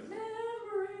 Give it to us.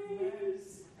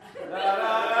 Memories.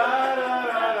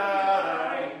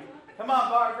 Come on,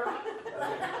 Barbara.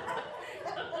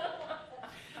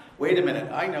 Wait a minute.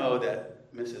 I know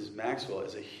that Mrs. Maxwell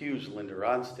is a huge Linda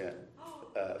Ronstadt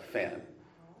fan.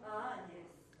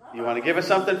 You want to give us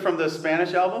something from the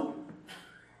Spanish album?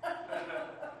 All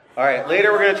right.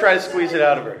 Later, we're going to try to squeeze it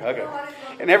out of her. Okay.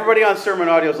 And everybody on sermon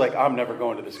audio is like, I'm never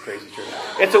going to this crazy church.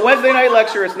 It's a Wednesday night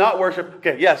lecture. It's not worship.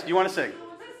 Okay. Yes. You want to sing?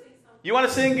 You want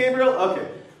to sing, Gabriel? Okay.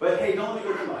 But hey, don't leave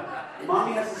it alone.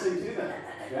 Mommy has to sing too then.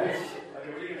 Okay? Okay, what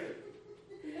are you going to do?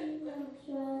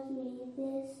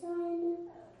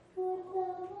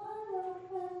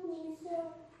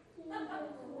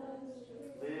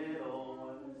 Little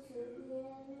ones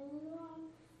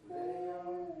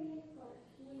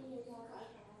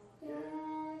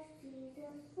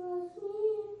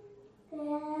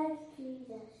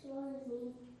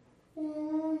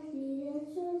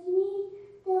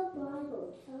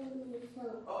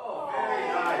Oh, very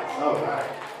nice. All right.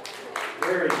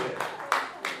 Very good.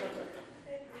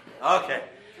 Okay.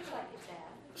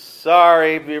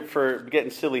 Sorry for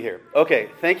getting silly here. Okay,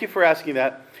 thank you for asking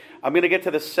that. I'm going to get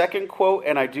to the second quote,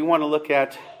 and I do want to look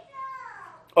at...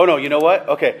 Oh, no, you know what?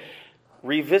 Okay.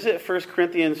 Revisit 1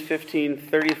 Corinthians 15,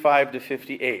 35 to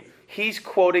 58. He's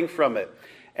quoting from it.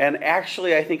 And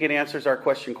actually, I think it answers our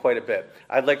question quite a bit.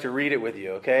 I'd like to read it with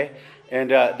you, okay?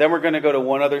 And then we're going to go to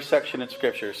one other section in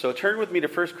Scripture. So turn with me to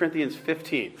 1 Corinthians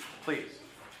 15, please.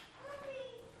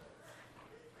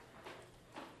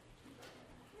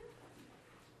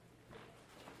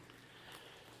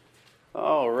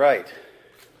 All right.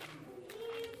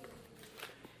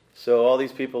 So all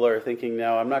these people are thinking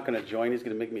now, I'm not going to join. He's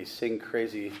going to make me sing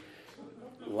crazy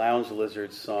Lounge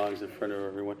Lizard songs in front of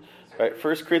everyone. All right,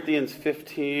 1 Corinthians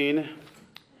 15,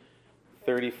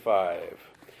 35.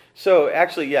 So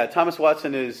actually, yeah, Thomas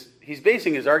Watson he's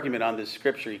basing his argument on this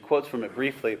scripture. He quotes from it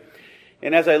briefly.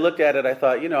 And as I looked at it, I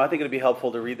thought, I think it would be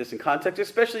helpful to read this in context,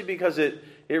 especially because it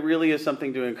really is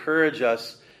something to encourage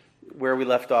us where we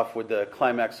left off with the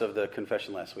climax of the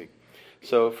confession last week.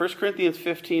 So 1 Corinthians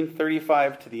 15,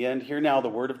 35 to the end. Hear now the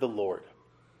word of the Lord.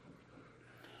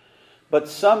 But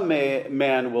some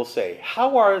man will say,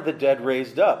 how are the dead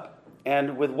raised up?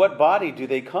 And with what body do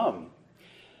they come?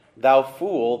 Thou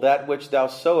fool, that which thou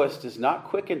sowest is not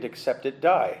quickened except it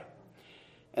die.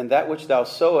 And that which thou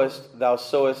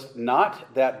sowest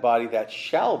not that body that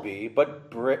shall be,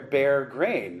 but bear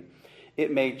grain.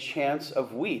 It may chance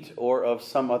of wheat or of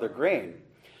some other grain.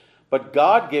 But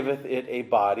God giveth it a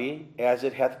body as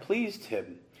it hath pleased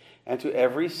him, and to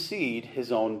every seed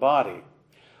his own body.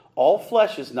 All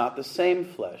flesh is not the same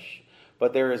flesh,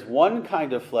 but there is one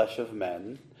kind of flesh of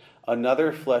men,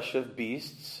 another flesh of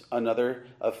beasts, another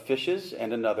of fishes,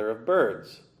 and another of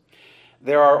birds.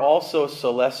 There are also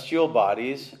celestial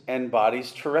bodies and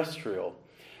bodies terrestrial,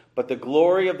 but the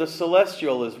glory of the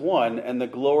celestial is one, and the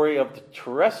glory of the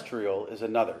terrestrial is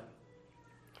another.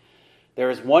 There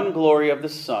is one glory of the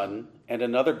sun, and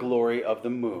another glory of the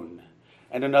moon,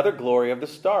 and another glory of the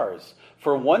stars.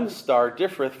 For one star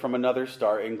differeth from another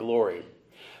star in glory.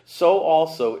 So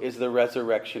also is the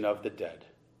resurrection of the dead.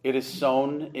 It is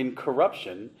sown in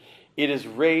corruption, it is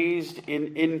raised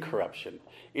in incorruption.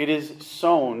 It is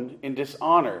sown in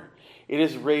dishonor, it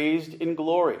is raised in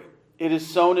glory. It is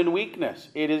sown in weakness,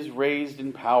 it is raised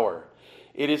in power.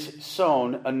 It is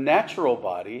sown a natural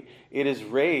body, it is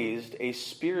raised a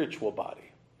spiritual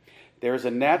body. There is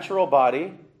a natural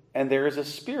body, and there is a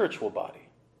spiritual body.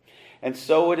 And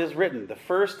so it is written, the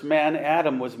first man,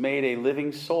 Adam, was made a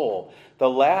living soul. The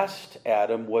last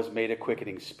Adam was made a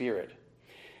quickening spirit.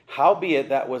 Howbeit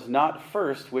that was not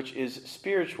first which is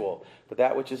spiritual, but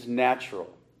that which is natural,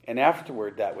 and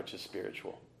afterward that which is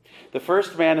spiritual. The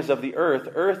first man is of the earth,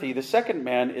 earthy. The second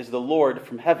man is the Lord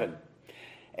from heaven.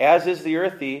 As is the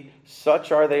earthy,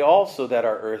 such are they also that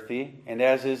are earthy, and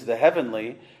as is the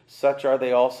heavenly, such are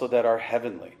they also that are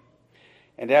heavenly.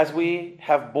 And as we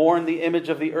have borne the image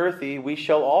of the earthy, we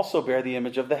shall also bear the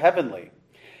image of the heavenly.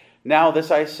 Now this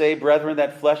I say, brethren,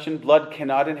 that flesh and blood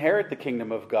cannot inherit the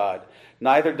kingdom of God,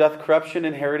 neither doth corruption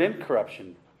inherit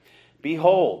incorruption.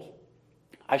 Behold,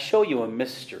 I show you a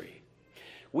mystery.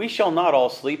 We shall not all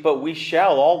sleep, but we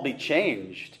shall all be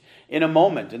changed in a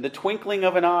moment, in the twinkling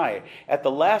of an eye, at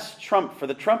the last trump. For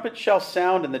the trumpet shall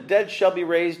sound, and the dead shall be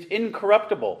raised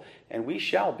incorruptible, and we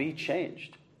shall be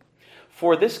changed.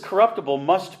 For this corruptible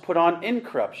must put on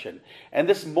incorruption, and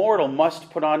this mortal must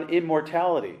put on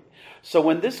immortality. So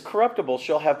when this corruptible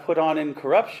shall have put on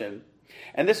incorruption,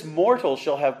 and this mortal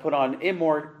shall have put on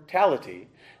immortality,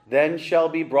 then shall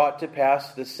be brought to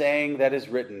pass the saying that is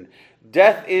written,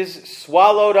 Death is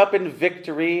swallowed up in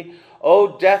victory.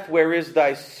 O death, where is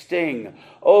thy sting?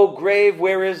 O grave,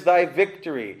 where is thy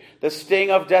victory? The sting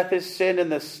of death is sin,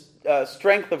 and the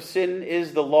strength of sin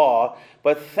is the law.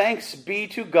 But thanks be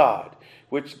to God,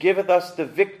 which giveth us the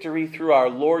victory through our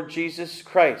Lord Jesus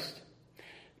Christ.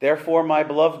 Therefore, my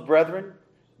beloved brethren,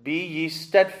 be ye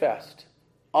steadfast,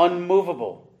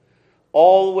 unmovable,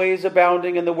 always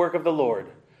abounding in the work of the Lord,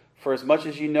 for as much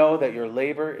as you know that your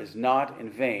labor is not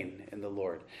in vain in the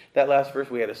Lord. That last verse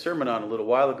we had a sermon on a little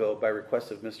while ago by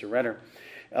request of Mr. Renner.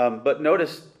 But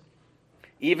notice,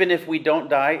 even if we don't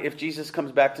die, if Jesus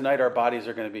comes back tonight, our bodies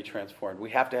are going to be transformed.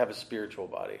 We have to have a spiritual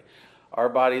body. Our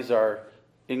bodies are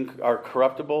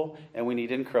corruptible, and we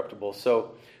need incorruptible.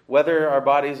 So whether our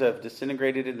bodies have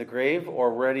disintegrated in the grave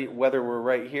or whether we're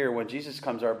right here, when Jesus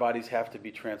comes, our bodies have to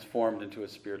be transformed into a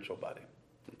spiritual body.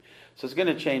 So it's going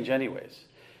to change anyways.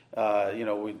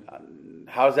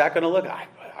 How's that going to look?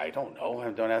 I don't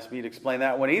know. Don't ask me to explain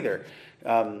that one either.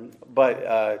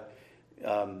 But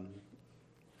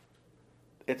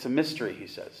it's a mystery, he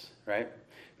says, right?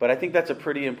 But I think that's a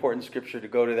pretty important scripture to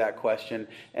go to that question.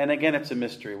 And again, it's a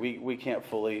mystery. We can't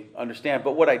fully understand.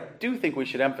 But what I do think we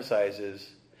should emphasize is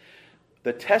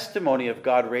the testimony of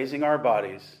God raising our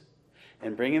bodies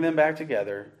and bringing them back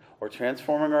together, or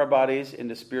transforming our bodies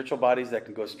into spiritual bodies that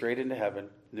can go straight into heaven,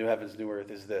 new heavens, new earth,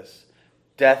 is this.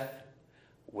 Death,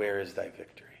 where is thy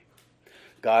victory?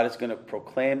 God is going to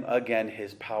proclaim again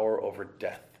his power over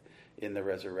death in the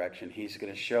resurrection. He's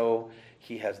going to show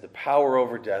he has the power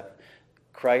over death.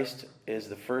 Christ is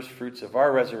the first fruits of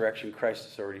our resurrection. Christ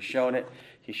has already shown it.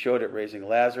 He showed it raising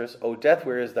Lazarus. O death,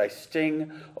 where is thy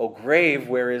sting? O grave,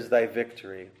 where is thy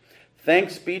victory?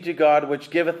 Thanks be to God, which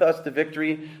giveth us the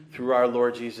victory through our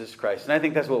Lord Jesus Christ. And I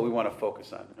think that's what we want to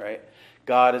focus on, right?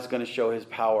 God is going to show his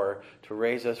power to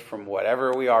raise us from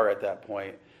whatever we are at that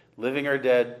point, living or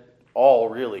dead, all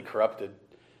really corrupted,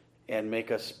 and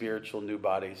make us spiritual new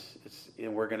bodies.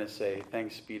 And we're going to say,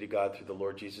 thanks be to God through the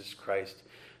Lord Jesus Christ.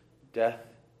 Death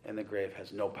and the grave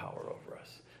has no power over us.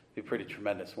 It'd be pretty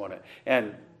tremendous, won't it?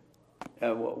 And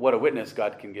what a witness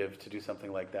God can give to do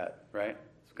something like that, right?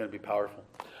 It's going to be powerful.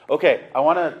 Okay, I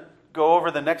want to go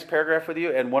over the next paragraph with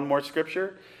you and one more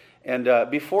scripture. And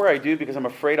before I do, because I'm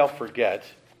afraid I'll forget,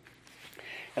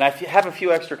 and I have a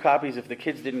few extra copies if the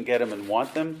kids didn't get them and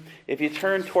want them. If you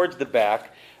turn towards the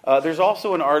back, there's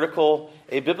also an article,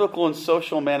 A Biblical and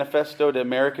Social Manifesto to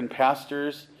American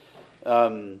Pastors.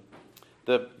 The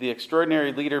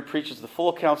extraordinary leader preaches the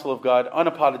full counsel of God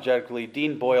unapologetically.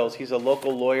 Dean Boyles, he's a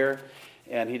local lawyer,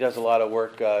 and he does a lot of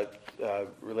work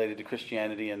related to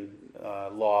Christianity and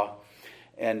law.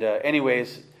 And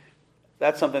anyways,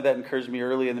 that's something that encouraged me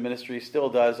early in the ministry, still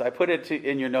does. I put it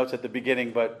in your notes at the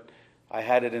beginning, but I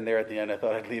had it in there at the end. I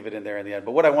thought I'd leave it in there in the end.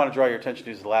 But what I want to draw your attention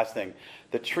to is the last thing.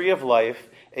 The Tree of Life,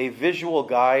 a visual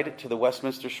guide to the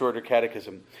Westminster Shorter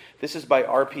Catechism. This is by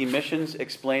R.P. Missions,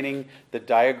 explaining the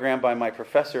diagram by my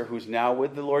professor, who's now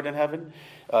with the Lord in heaven.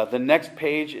 The next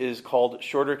page is called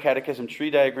Shorter Catechism Tree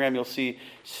Diagram. You'll see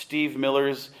Steve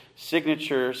Miller's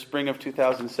signature, spring of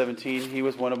 2017. He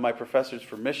was one of my professors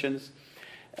for missions.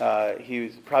 He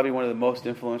was probably one of the most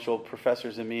influential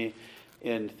professors in me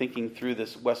in thinking through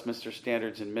this Westminster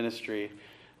Standards in Ministry,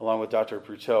 along with Dr.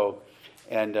 Bruteau.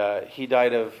 And he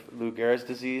died of Lou Gehrig's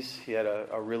disease. He had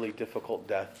a really difficult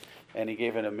death, and he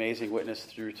gave an amazing witness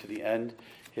through to the end.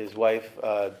 His wife,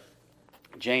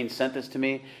 Jane, sent this to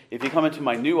me. If you come into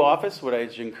my new office, what I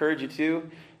encourage you to,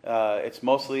 it's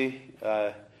mostly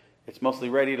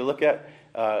ready to look at.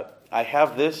 I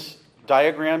have this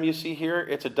diagram you see here.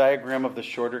 It's a diagram of the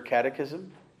Shorter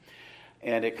Catechism.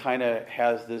 And it kind of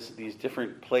has these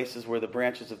different places where the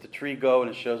branches of the tree go, and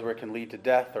it shows where it can lead to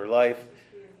death or life.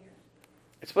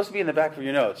 It's supposed to be in the back of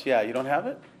your notes. Yeah, you don't have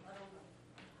it?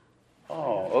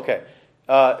 Oh, okay.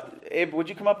 Abe, would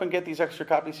you come up and get these extra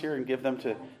copies here and give them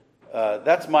to...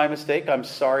 that's my mistake. I'm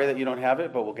sorry that you don't have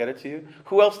it, but we'll get it to you.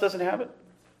 Who else doesn't have it?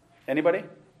 Anybody?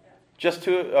 Just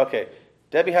two? Okay.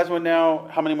 Debbie has one now.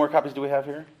 How many more copies do we have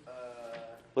here?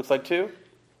 Looks like two?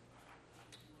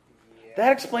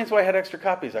 That explains why I had extra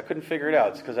copies. I couldn't figure it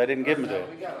out. It's because I didn't give them to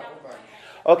you.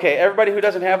 Okay, everybody who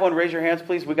doesn't have one, raise your hands,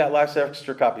 please. We got lots of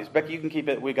extra copies. Becky, you can keep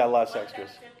it. We got lots of extras.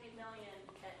 50 million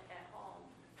at home.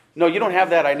 No, you don't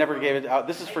have that. I never gave it out.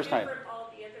 This is the first time.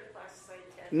 All the other classes I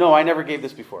did. No, I never gave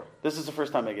this before. This is the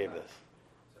first time I gave this.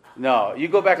 No, you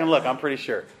go back and look. I'm pretty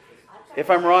sure. If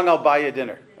I'm wrong, I'll buy you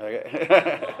dinner.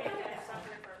 Okay?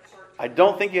 I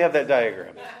don't think you have that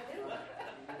diagram.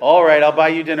 All right, I'll buy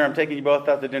you dinner. I'm taking you both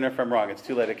out to dinner if I'm wrong. It's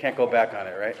too late. I can't go back on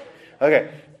it, right?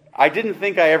 Okay. I didn't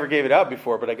think I ever gave it out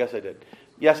before, but I guess I did.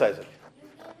 Yes, Isaac?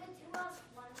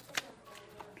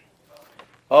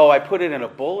 Oh, I put it in a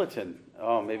bulletin.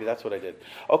 Oh, maybe that's what I did.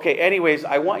 Okay, anyways,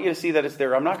 I want you to see that it's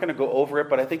there. I'm not going to go over it,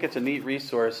 but I think it's a neat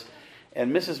resource.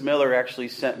 And Mrs. Miller actually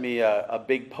sent me a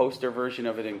big poster version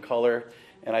of it in color,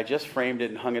 and I just framed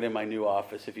it and hung it in my new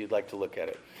office if you'd like to look at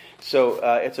it. So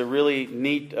it's a really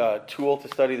neat tool to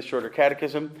study the Shorter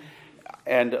Catechism.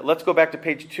 And let's go back to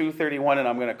page 231, and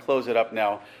I'm going to close it up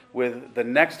now with the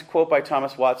next quote by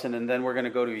Thomas Watson, and then we're going to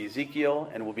go to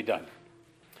Ezekiel, and we'll be done.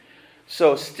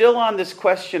 So still on this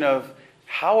question of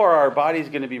how are our bodies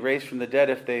going to be raised from the dead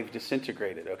if they've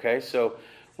disintegrated, okay? So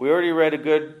we already read a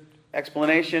good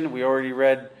explanation. We already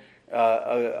read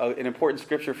an important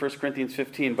scripture, 1 Corinthians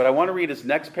 15, but I want to read his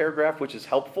next paragraph, which is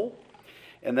helpful,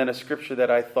 and then a scripture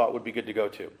that I thought would be good to go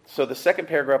to. So the second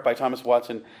paragraph by Thomas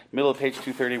Watson, middle of page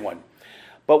 231.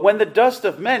 But when the dust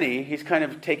of many, he's kind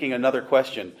of taking another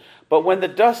question, but when the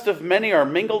dust of many are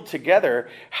mingled together,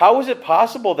 how is it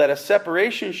possible that a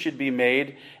separation should be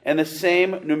made and the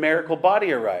same numerical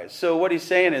body arise? So what he's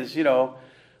saying is,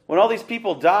 when all these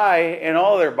people die and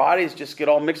all their bodies just get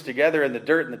all mixed together in the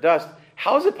dirt and the dust,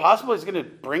 how is it possible he's going to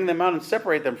bring them out and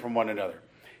separate them from one another?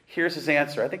 Here's his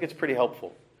answer. I think it's pretty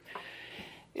helpful.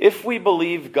 If we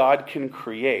believe God can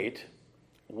create,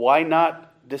 why not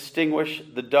distinguish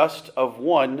the dust of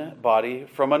one body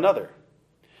from another?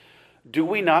 Do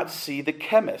we not see the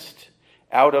chemist,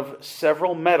 out of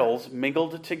several metals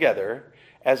mingled together,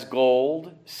 as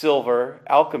gold, silver,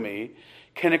 alchemy,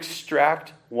 can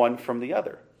extract one from the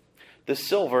other? The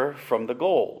silver from the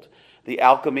gold, the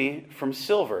alchemy from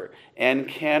silver, and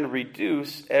can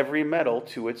reduce every metal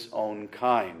to its own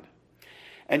kind.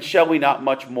 And shall we not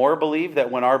much more believe that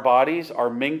when our bodies are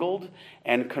mingled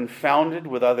and confounded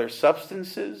with other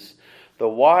substances, the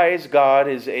wise God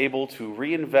is able to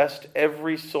reinvest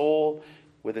every soul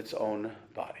with its own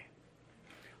body?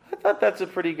 I thought that's a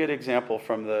pretty good example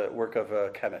from the work of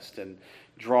a chemist and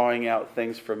drawing out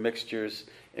things from mixtures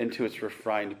into its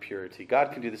refined purity.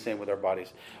 God can do the same with our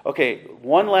bodies. Okay,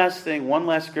 one last thing, one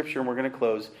last scripture, and we're going to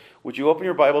close. Would you open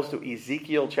your Bibles to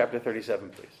Ezekiel chapter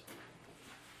 37, please?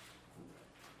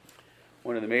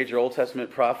 One of the major Old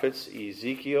Testament prophets,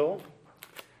 Ezekiel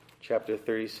chapter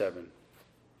 37.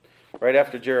 Right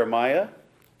after Jeremiah,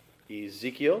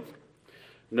 Ezekiel.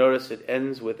 Notice it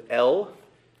ends with L.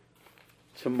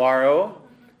 Tomorrow,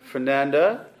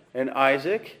 Fernanda and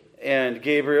Isaac and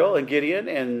Gabriel and Gideon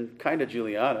and kind of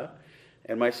Juliana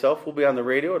and myself will be on the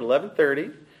radio at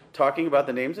 11:30 talking about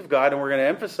the names of God, and we're going to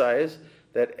emphasize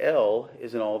that L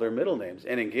is in all their middle names,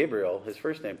 and in Gabriel, his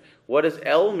first name. What does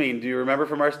L mean? Do you remember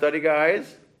from our study,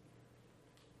 guys?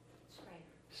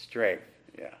 Strength.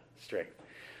 Yeah, strength.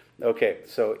 Okay,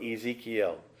 so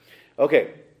Ezekiel.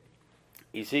 Okay,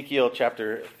 Ezekiel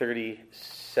chapter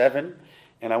 37,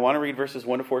 and I want to read verses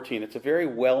 1 to 14. It's a very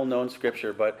well-known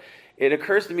scripture, but it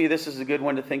occurs to me this is a good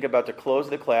one to think about to close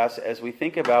the class as we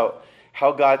think about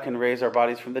how God can raise our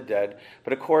bodies from the dead.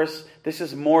 But of course, this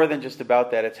is more than just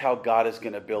about that. It's how God is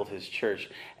going to build his church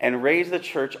and raise the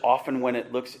church often when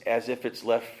it looks as if it's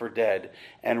left for dead,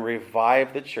 and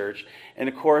revive the church. And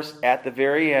of course, at the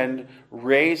very end,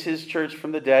 raise his church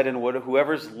from the dead, and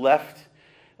whoever's left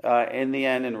in the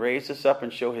end, and raise us up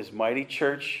and show his mighty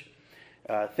church.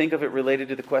 Think of it related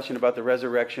to the question about the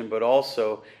resurrection, but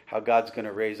also how God's going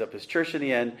to raise up his church in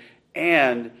the end,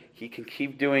 and he can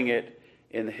keep doing it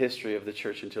in the history of the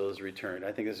church until his return.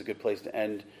 I think this is a good place to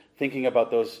end thinking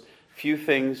about those few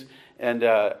things, and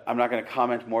I'm not going to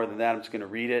comment more than that. I'm just going to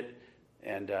read it,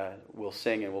 and we'll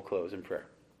sing and we'll close in prayer.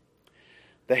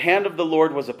 The hand of the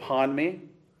Lord was upon me,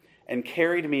 and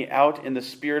carried me out in the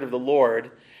spirit of the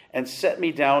Lord, and set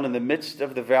me down in the midst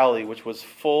of the valley, which was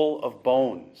full of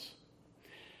bones,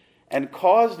 and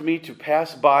caused me to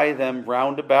pass by them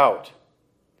round about.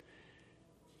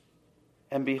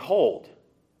 And behold,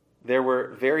 there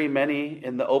were very many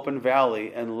in the open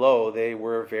valley, and lo, they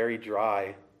were very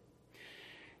dry.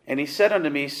 And he said unto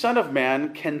me, Son of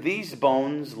man, can these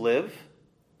bones live?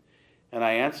 And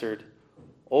I answered,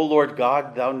 O Lord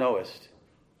God, thou knowest.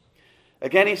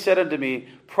 Again he said unto me,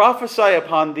 Prophesy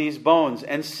upon these bones,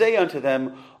 and say unto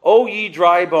them, O ye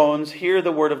dry bones, hear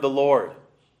the word of the Lord.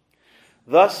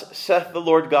 Thus saith the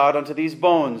Lord God unto these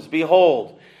bones,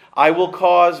 Behold, I will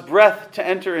cause breath to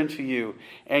enter into you,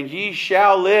 and ye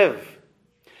shall live.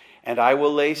 And I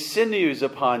will lay sinews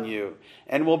upon you,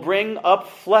 and will bring up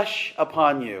flesh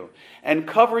upon you, and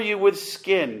cover you with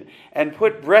skin, and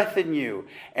put breath in you,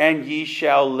 and ye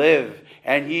shall live,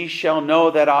 and ye shall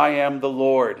know that I am the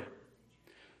Lord.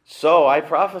 So I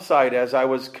prophesied as I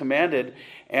was commanded,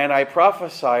 and I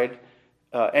prophesied,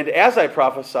 and as I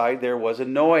prophesied, there was a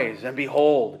noise, and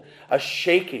behold, a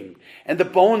shaking, and the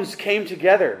bones came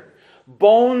together,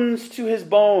 bones to his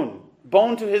bone,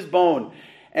 bone to his bone.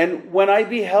 And when I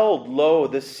beheld, lo,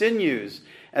 the sinews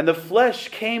and the flesh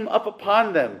came up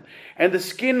upon them, and the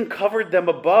skin covered them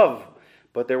above,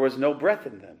 but there was no breath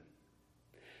in them.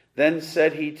 Then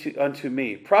said he unto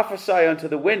me, Prophesy unto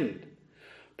the wind.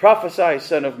 Prophesy,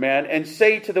 Son of man, and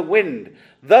say to the wind,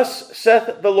 Thus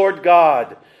saith the Lord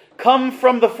God, Come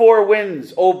from the four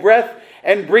winds, O breath,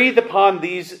 and breathe upon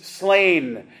these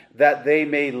slain, that they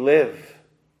may live.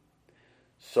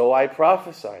 So I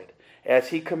prophesied, as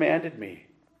he commanded me.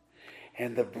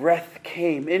 And the breath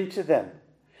came into them,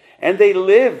 and they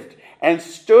lived, and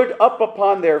stood up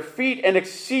upon their feet, an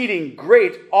exceeding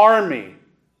great army.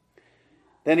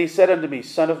 Then he said unto me,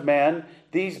 Son of man,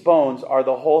 these bones are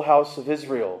the whole house of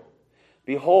Israel.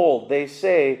 Behold, they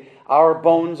say, Our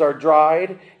bones are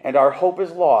dried, and our hope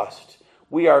is lost.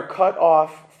 We are cut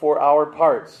off for our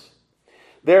parts.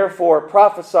 Therefore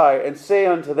prophesy, and say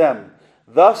unto them,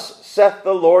 Thus saith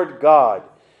the Lord God,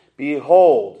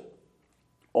 Behold,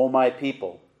 O my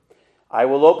people, I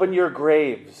will open your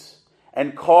graves,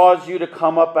 and cause you to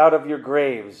come up out of your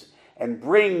graves, and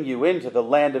bring you into the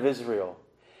land of Israel.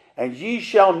 And ye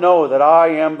shall know that I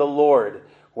am the Lord,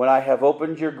 when I have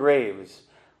opened your graves,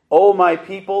 O my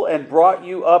people, and brought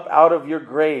you up out of your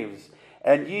graves.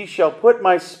 And ye shall put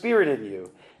my spirit in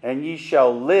you, and ye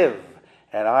shall live,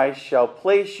 and I shall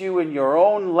place you in your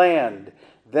own land.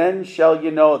 Then shall ye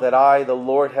know that I, the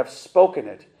Lord, have spoken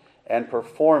it, and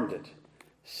performed it,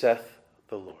 saith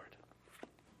the Lord.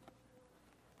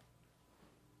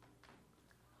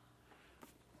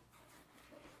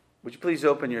 Would you please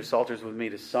open your psalters with me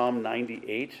to Psalm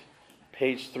 98,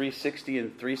 page 360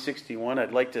 and 361.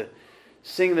 I'd like to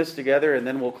sing this together, and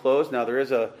then we'll close. Now, there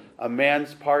is a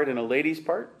man's part and a lady's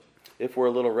part. If we're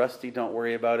a little rusty, don't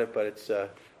worry about it, but it's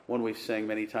one we've sang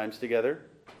many times together.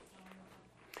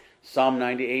 Psalm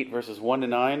 98, verses 1 to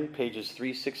 9, pages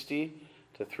 360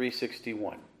 to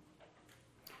 361.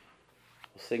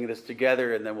 We'll sing this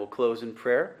together, and then we'll close in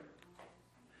prayer.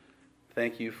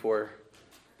 Thank you for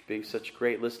being such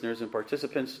great listeners and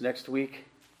participants. Next week,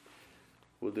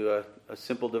 we'll do a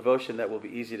simple devotion that will be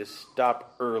easy to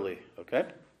stop early, okay?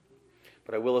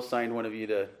 But I will assign one of you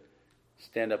to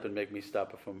stand up and make me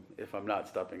stop if I'm not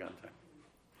stopping on time.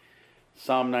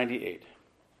 Psalm 98.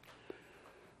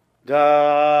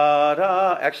 Da,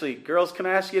 da. Actually, girls, can I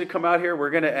ask you to come out here?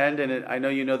 We're going to end, and I know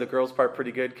you know the girls' part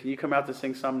pretty good. Can you come out to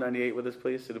sing Psalm 98 with us,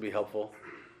 please? It'll be helpful.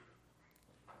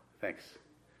 Thanks.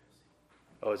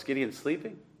 Oh, is Gideon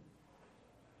sleeping?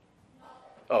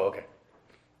 Oh, okay.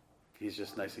 He's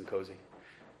just nice and cozy.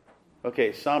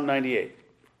 Okay, Psalm 98.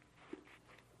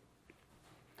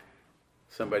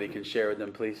 somebody can share with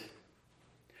them, please.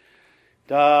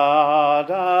 Da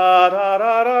da da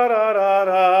da da da da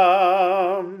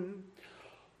da.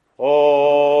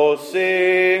 Oh,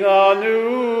 sing a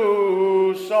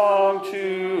new song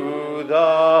to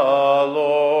the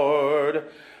Lord,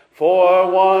 for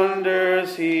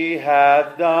wonders he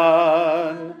hath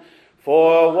done,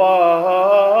 for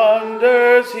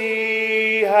wonders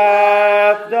he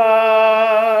hath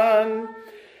done.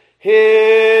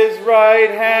 His right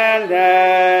hand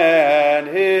and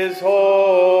his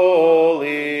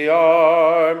holy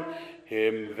arm,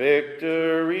 him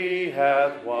victory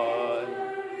hath won.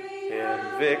 Him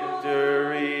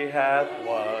victory hath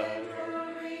won.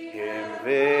 Him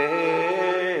victory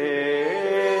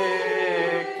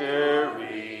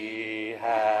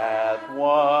hath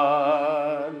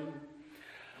won.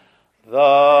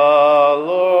 The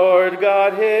Lord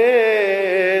God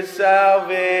his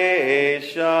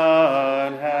salvation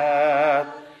hath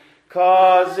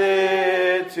caused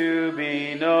it to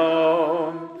be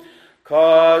known,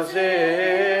 caused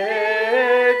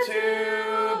it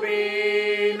to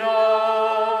be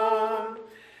known.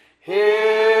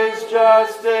 His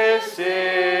justice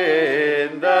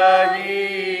in the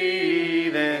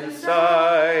heathen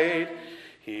sight,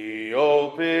 he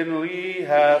openly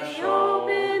hath shown.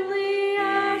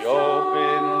 He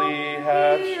openly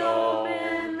hath shown.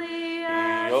 He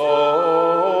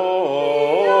openly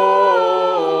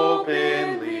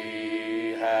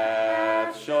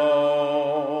hath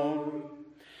shown.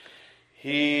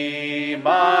 He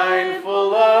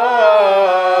mindful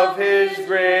of his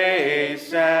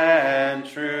grace and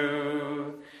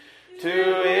truth,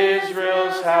 to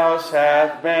Israel's house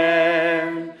hath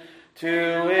been,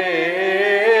 to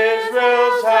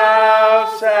Israel's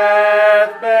house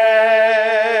hath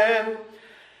been,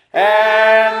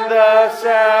 and the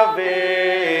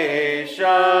salvation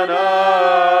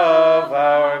of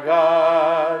our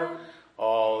God,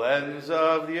 all ends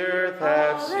of the earth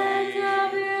have seen,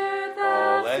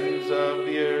 all ends of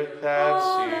the earth have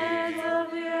seen,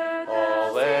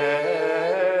 all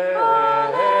ends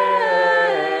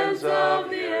of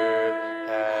the earth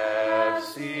have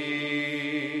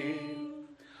seen.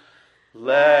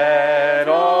 Let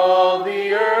all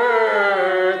the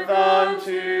earth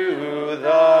unto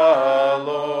the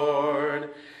Lord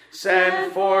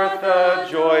send forth a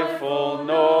joyful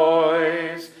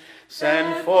noise.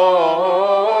 Send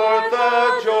forth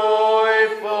a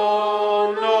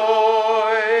joyful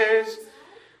noise.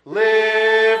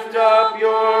 Lift up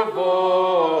your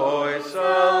voice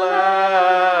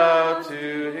aloud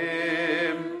to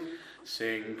him.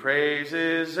 Sing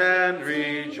praises and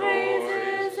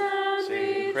rejoice.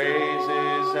 Sing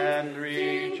praises and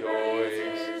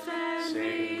rejoice.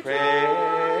 Sing praises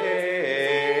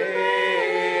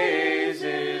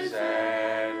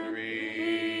and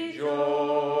rejoice.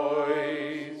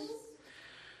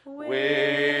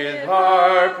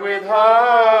 With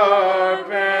harp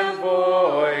and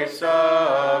voice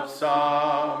of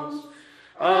psalms,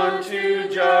 unto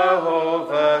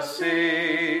Jehovah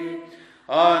sing,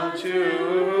 unto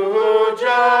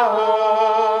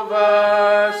Jehovah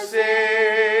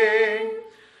sing.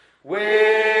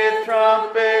 With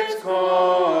trumpets,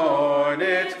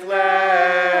 cornets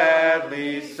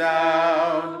gladly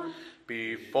sound,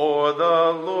 before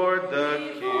the Lord the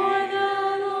King.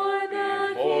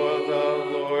 Before the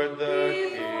Lord the King.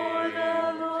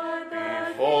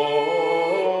 Before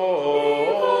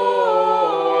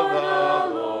the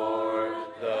Lord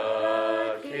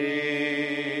the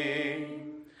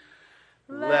King.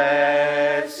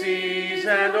 Let seas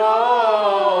and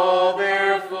all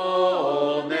their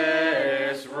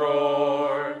fullness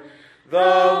roar,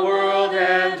 the world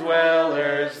and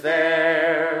dwellers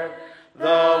there,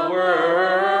 the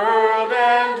world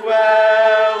and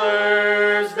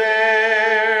dwellers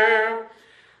there.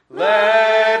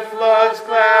 Let floods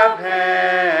clap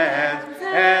hands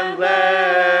and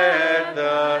let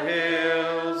the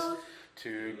hills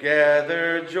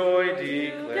together joy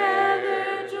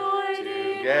declare.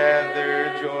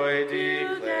 Together joy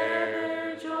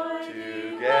declare.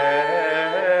 Together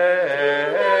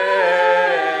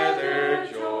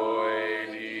joy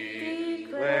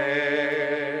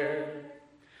declare.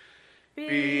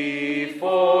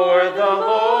 Before the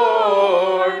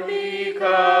Lord,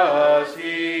 because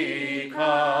he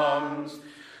comes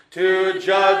to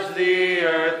judge the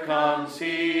earth, comes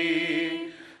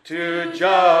he to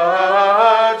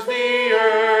judge the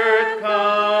earth,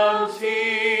 comes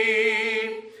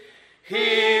he.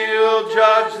 He'll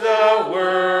judge the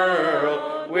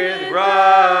world with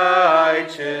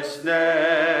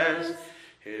righteousness,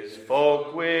 his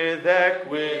folk with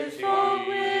equity, his folk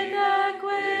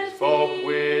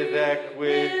with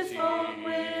equity, his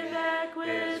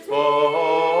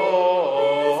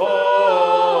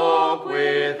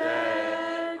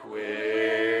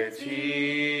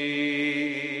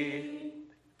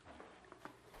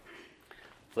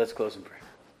close in prayer.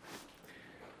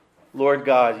 Lord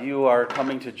God, you are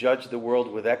coming to judge the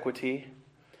world with equity,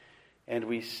 and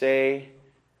we say,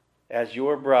 as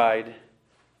your bride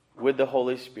with the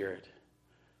Holy Spirit,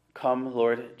 come,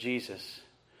 Lord Jesus.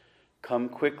 Come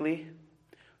quickly,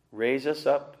 raise us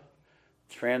up,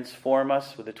 transform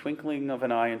us with the twinkling of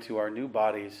an eye into our new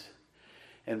bodies,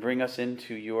 and bring us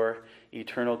into your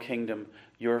eternal kingdom,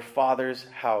 your Father's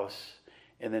house,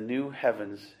 in the new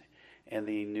heavens and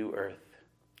the new earth.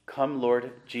 Come,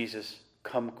 Lord Jesus,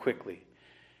 come quickly.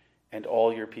 And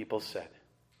all your people said,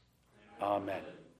 Amen.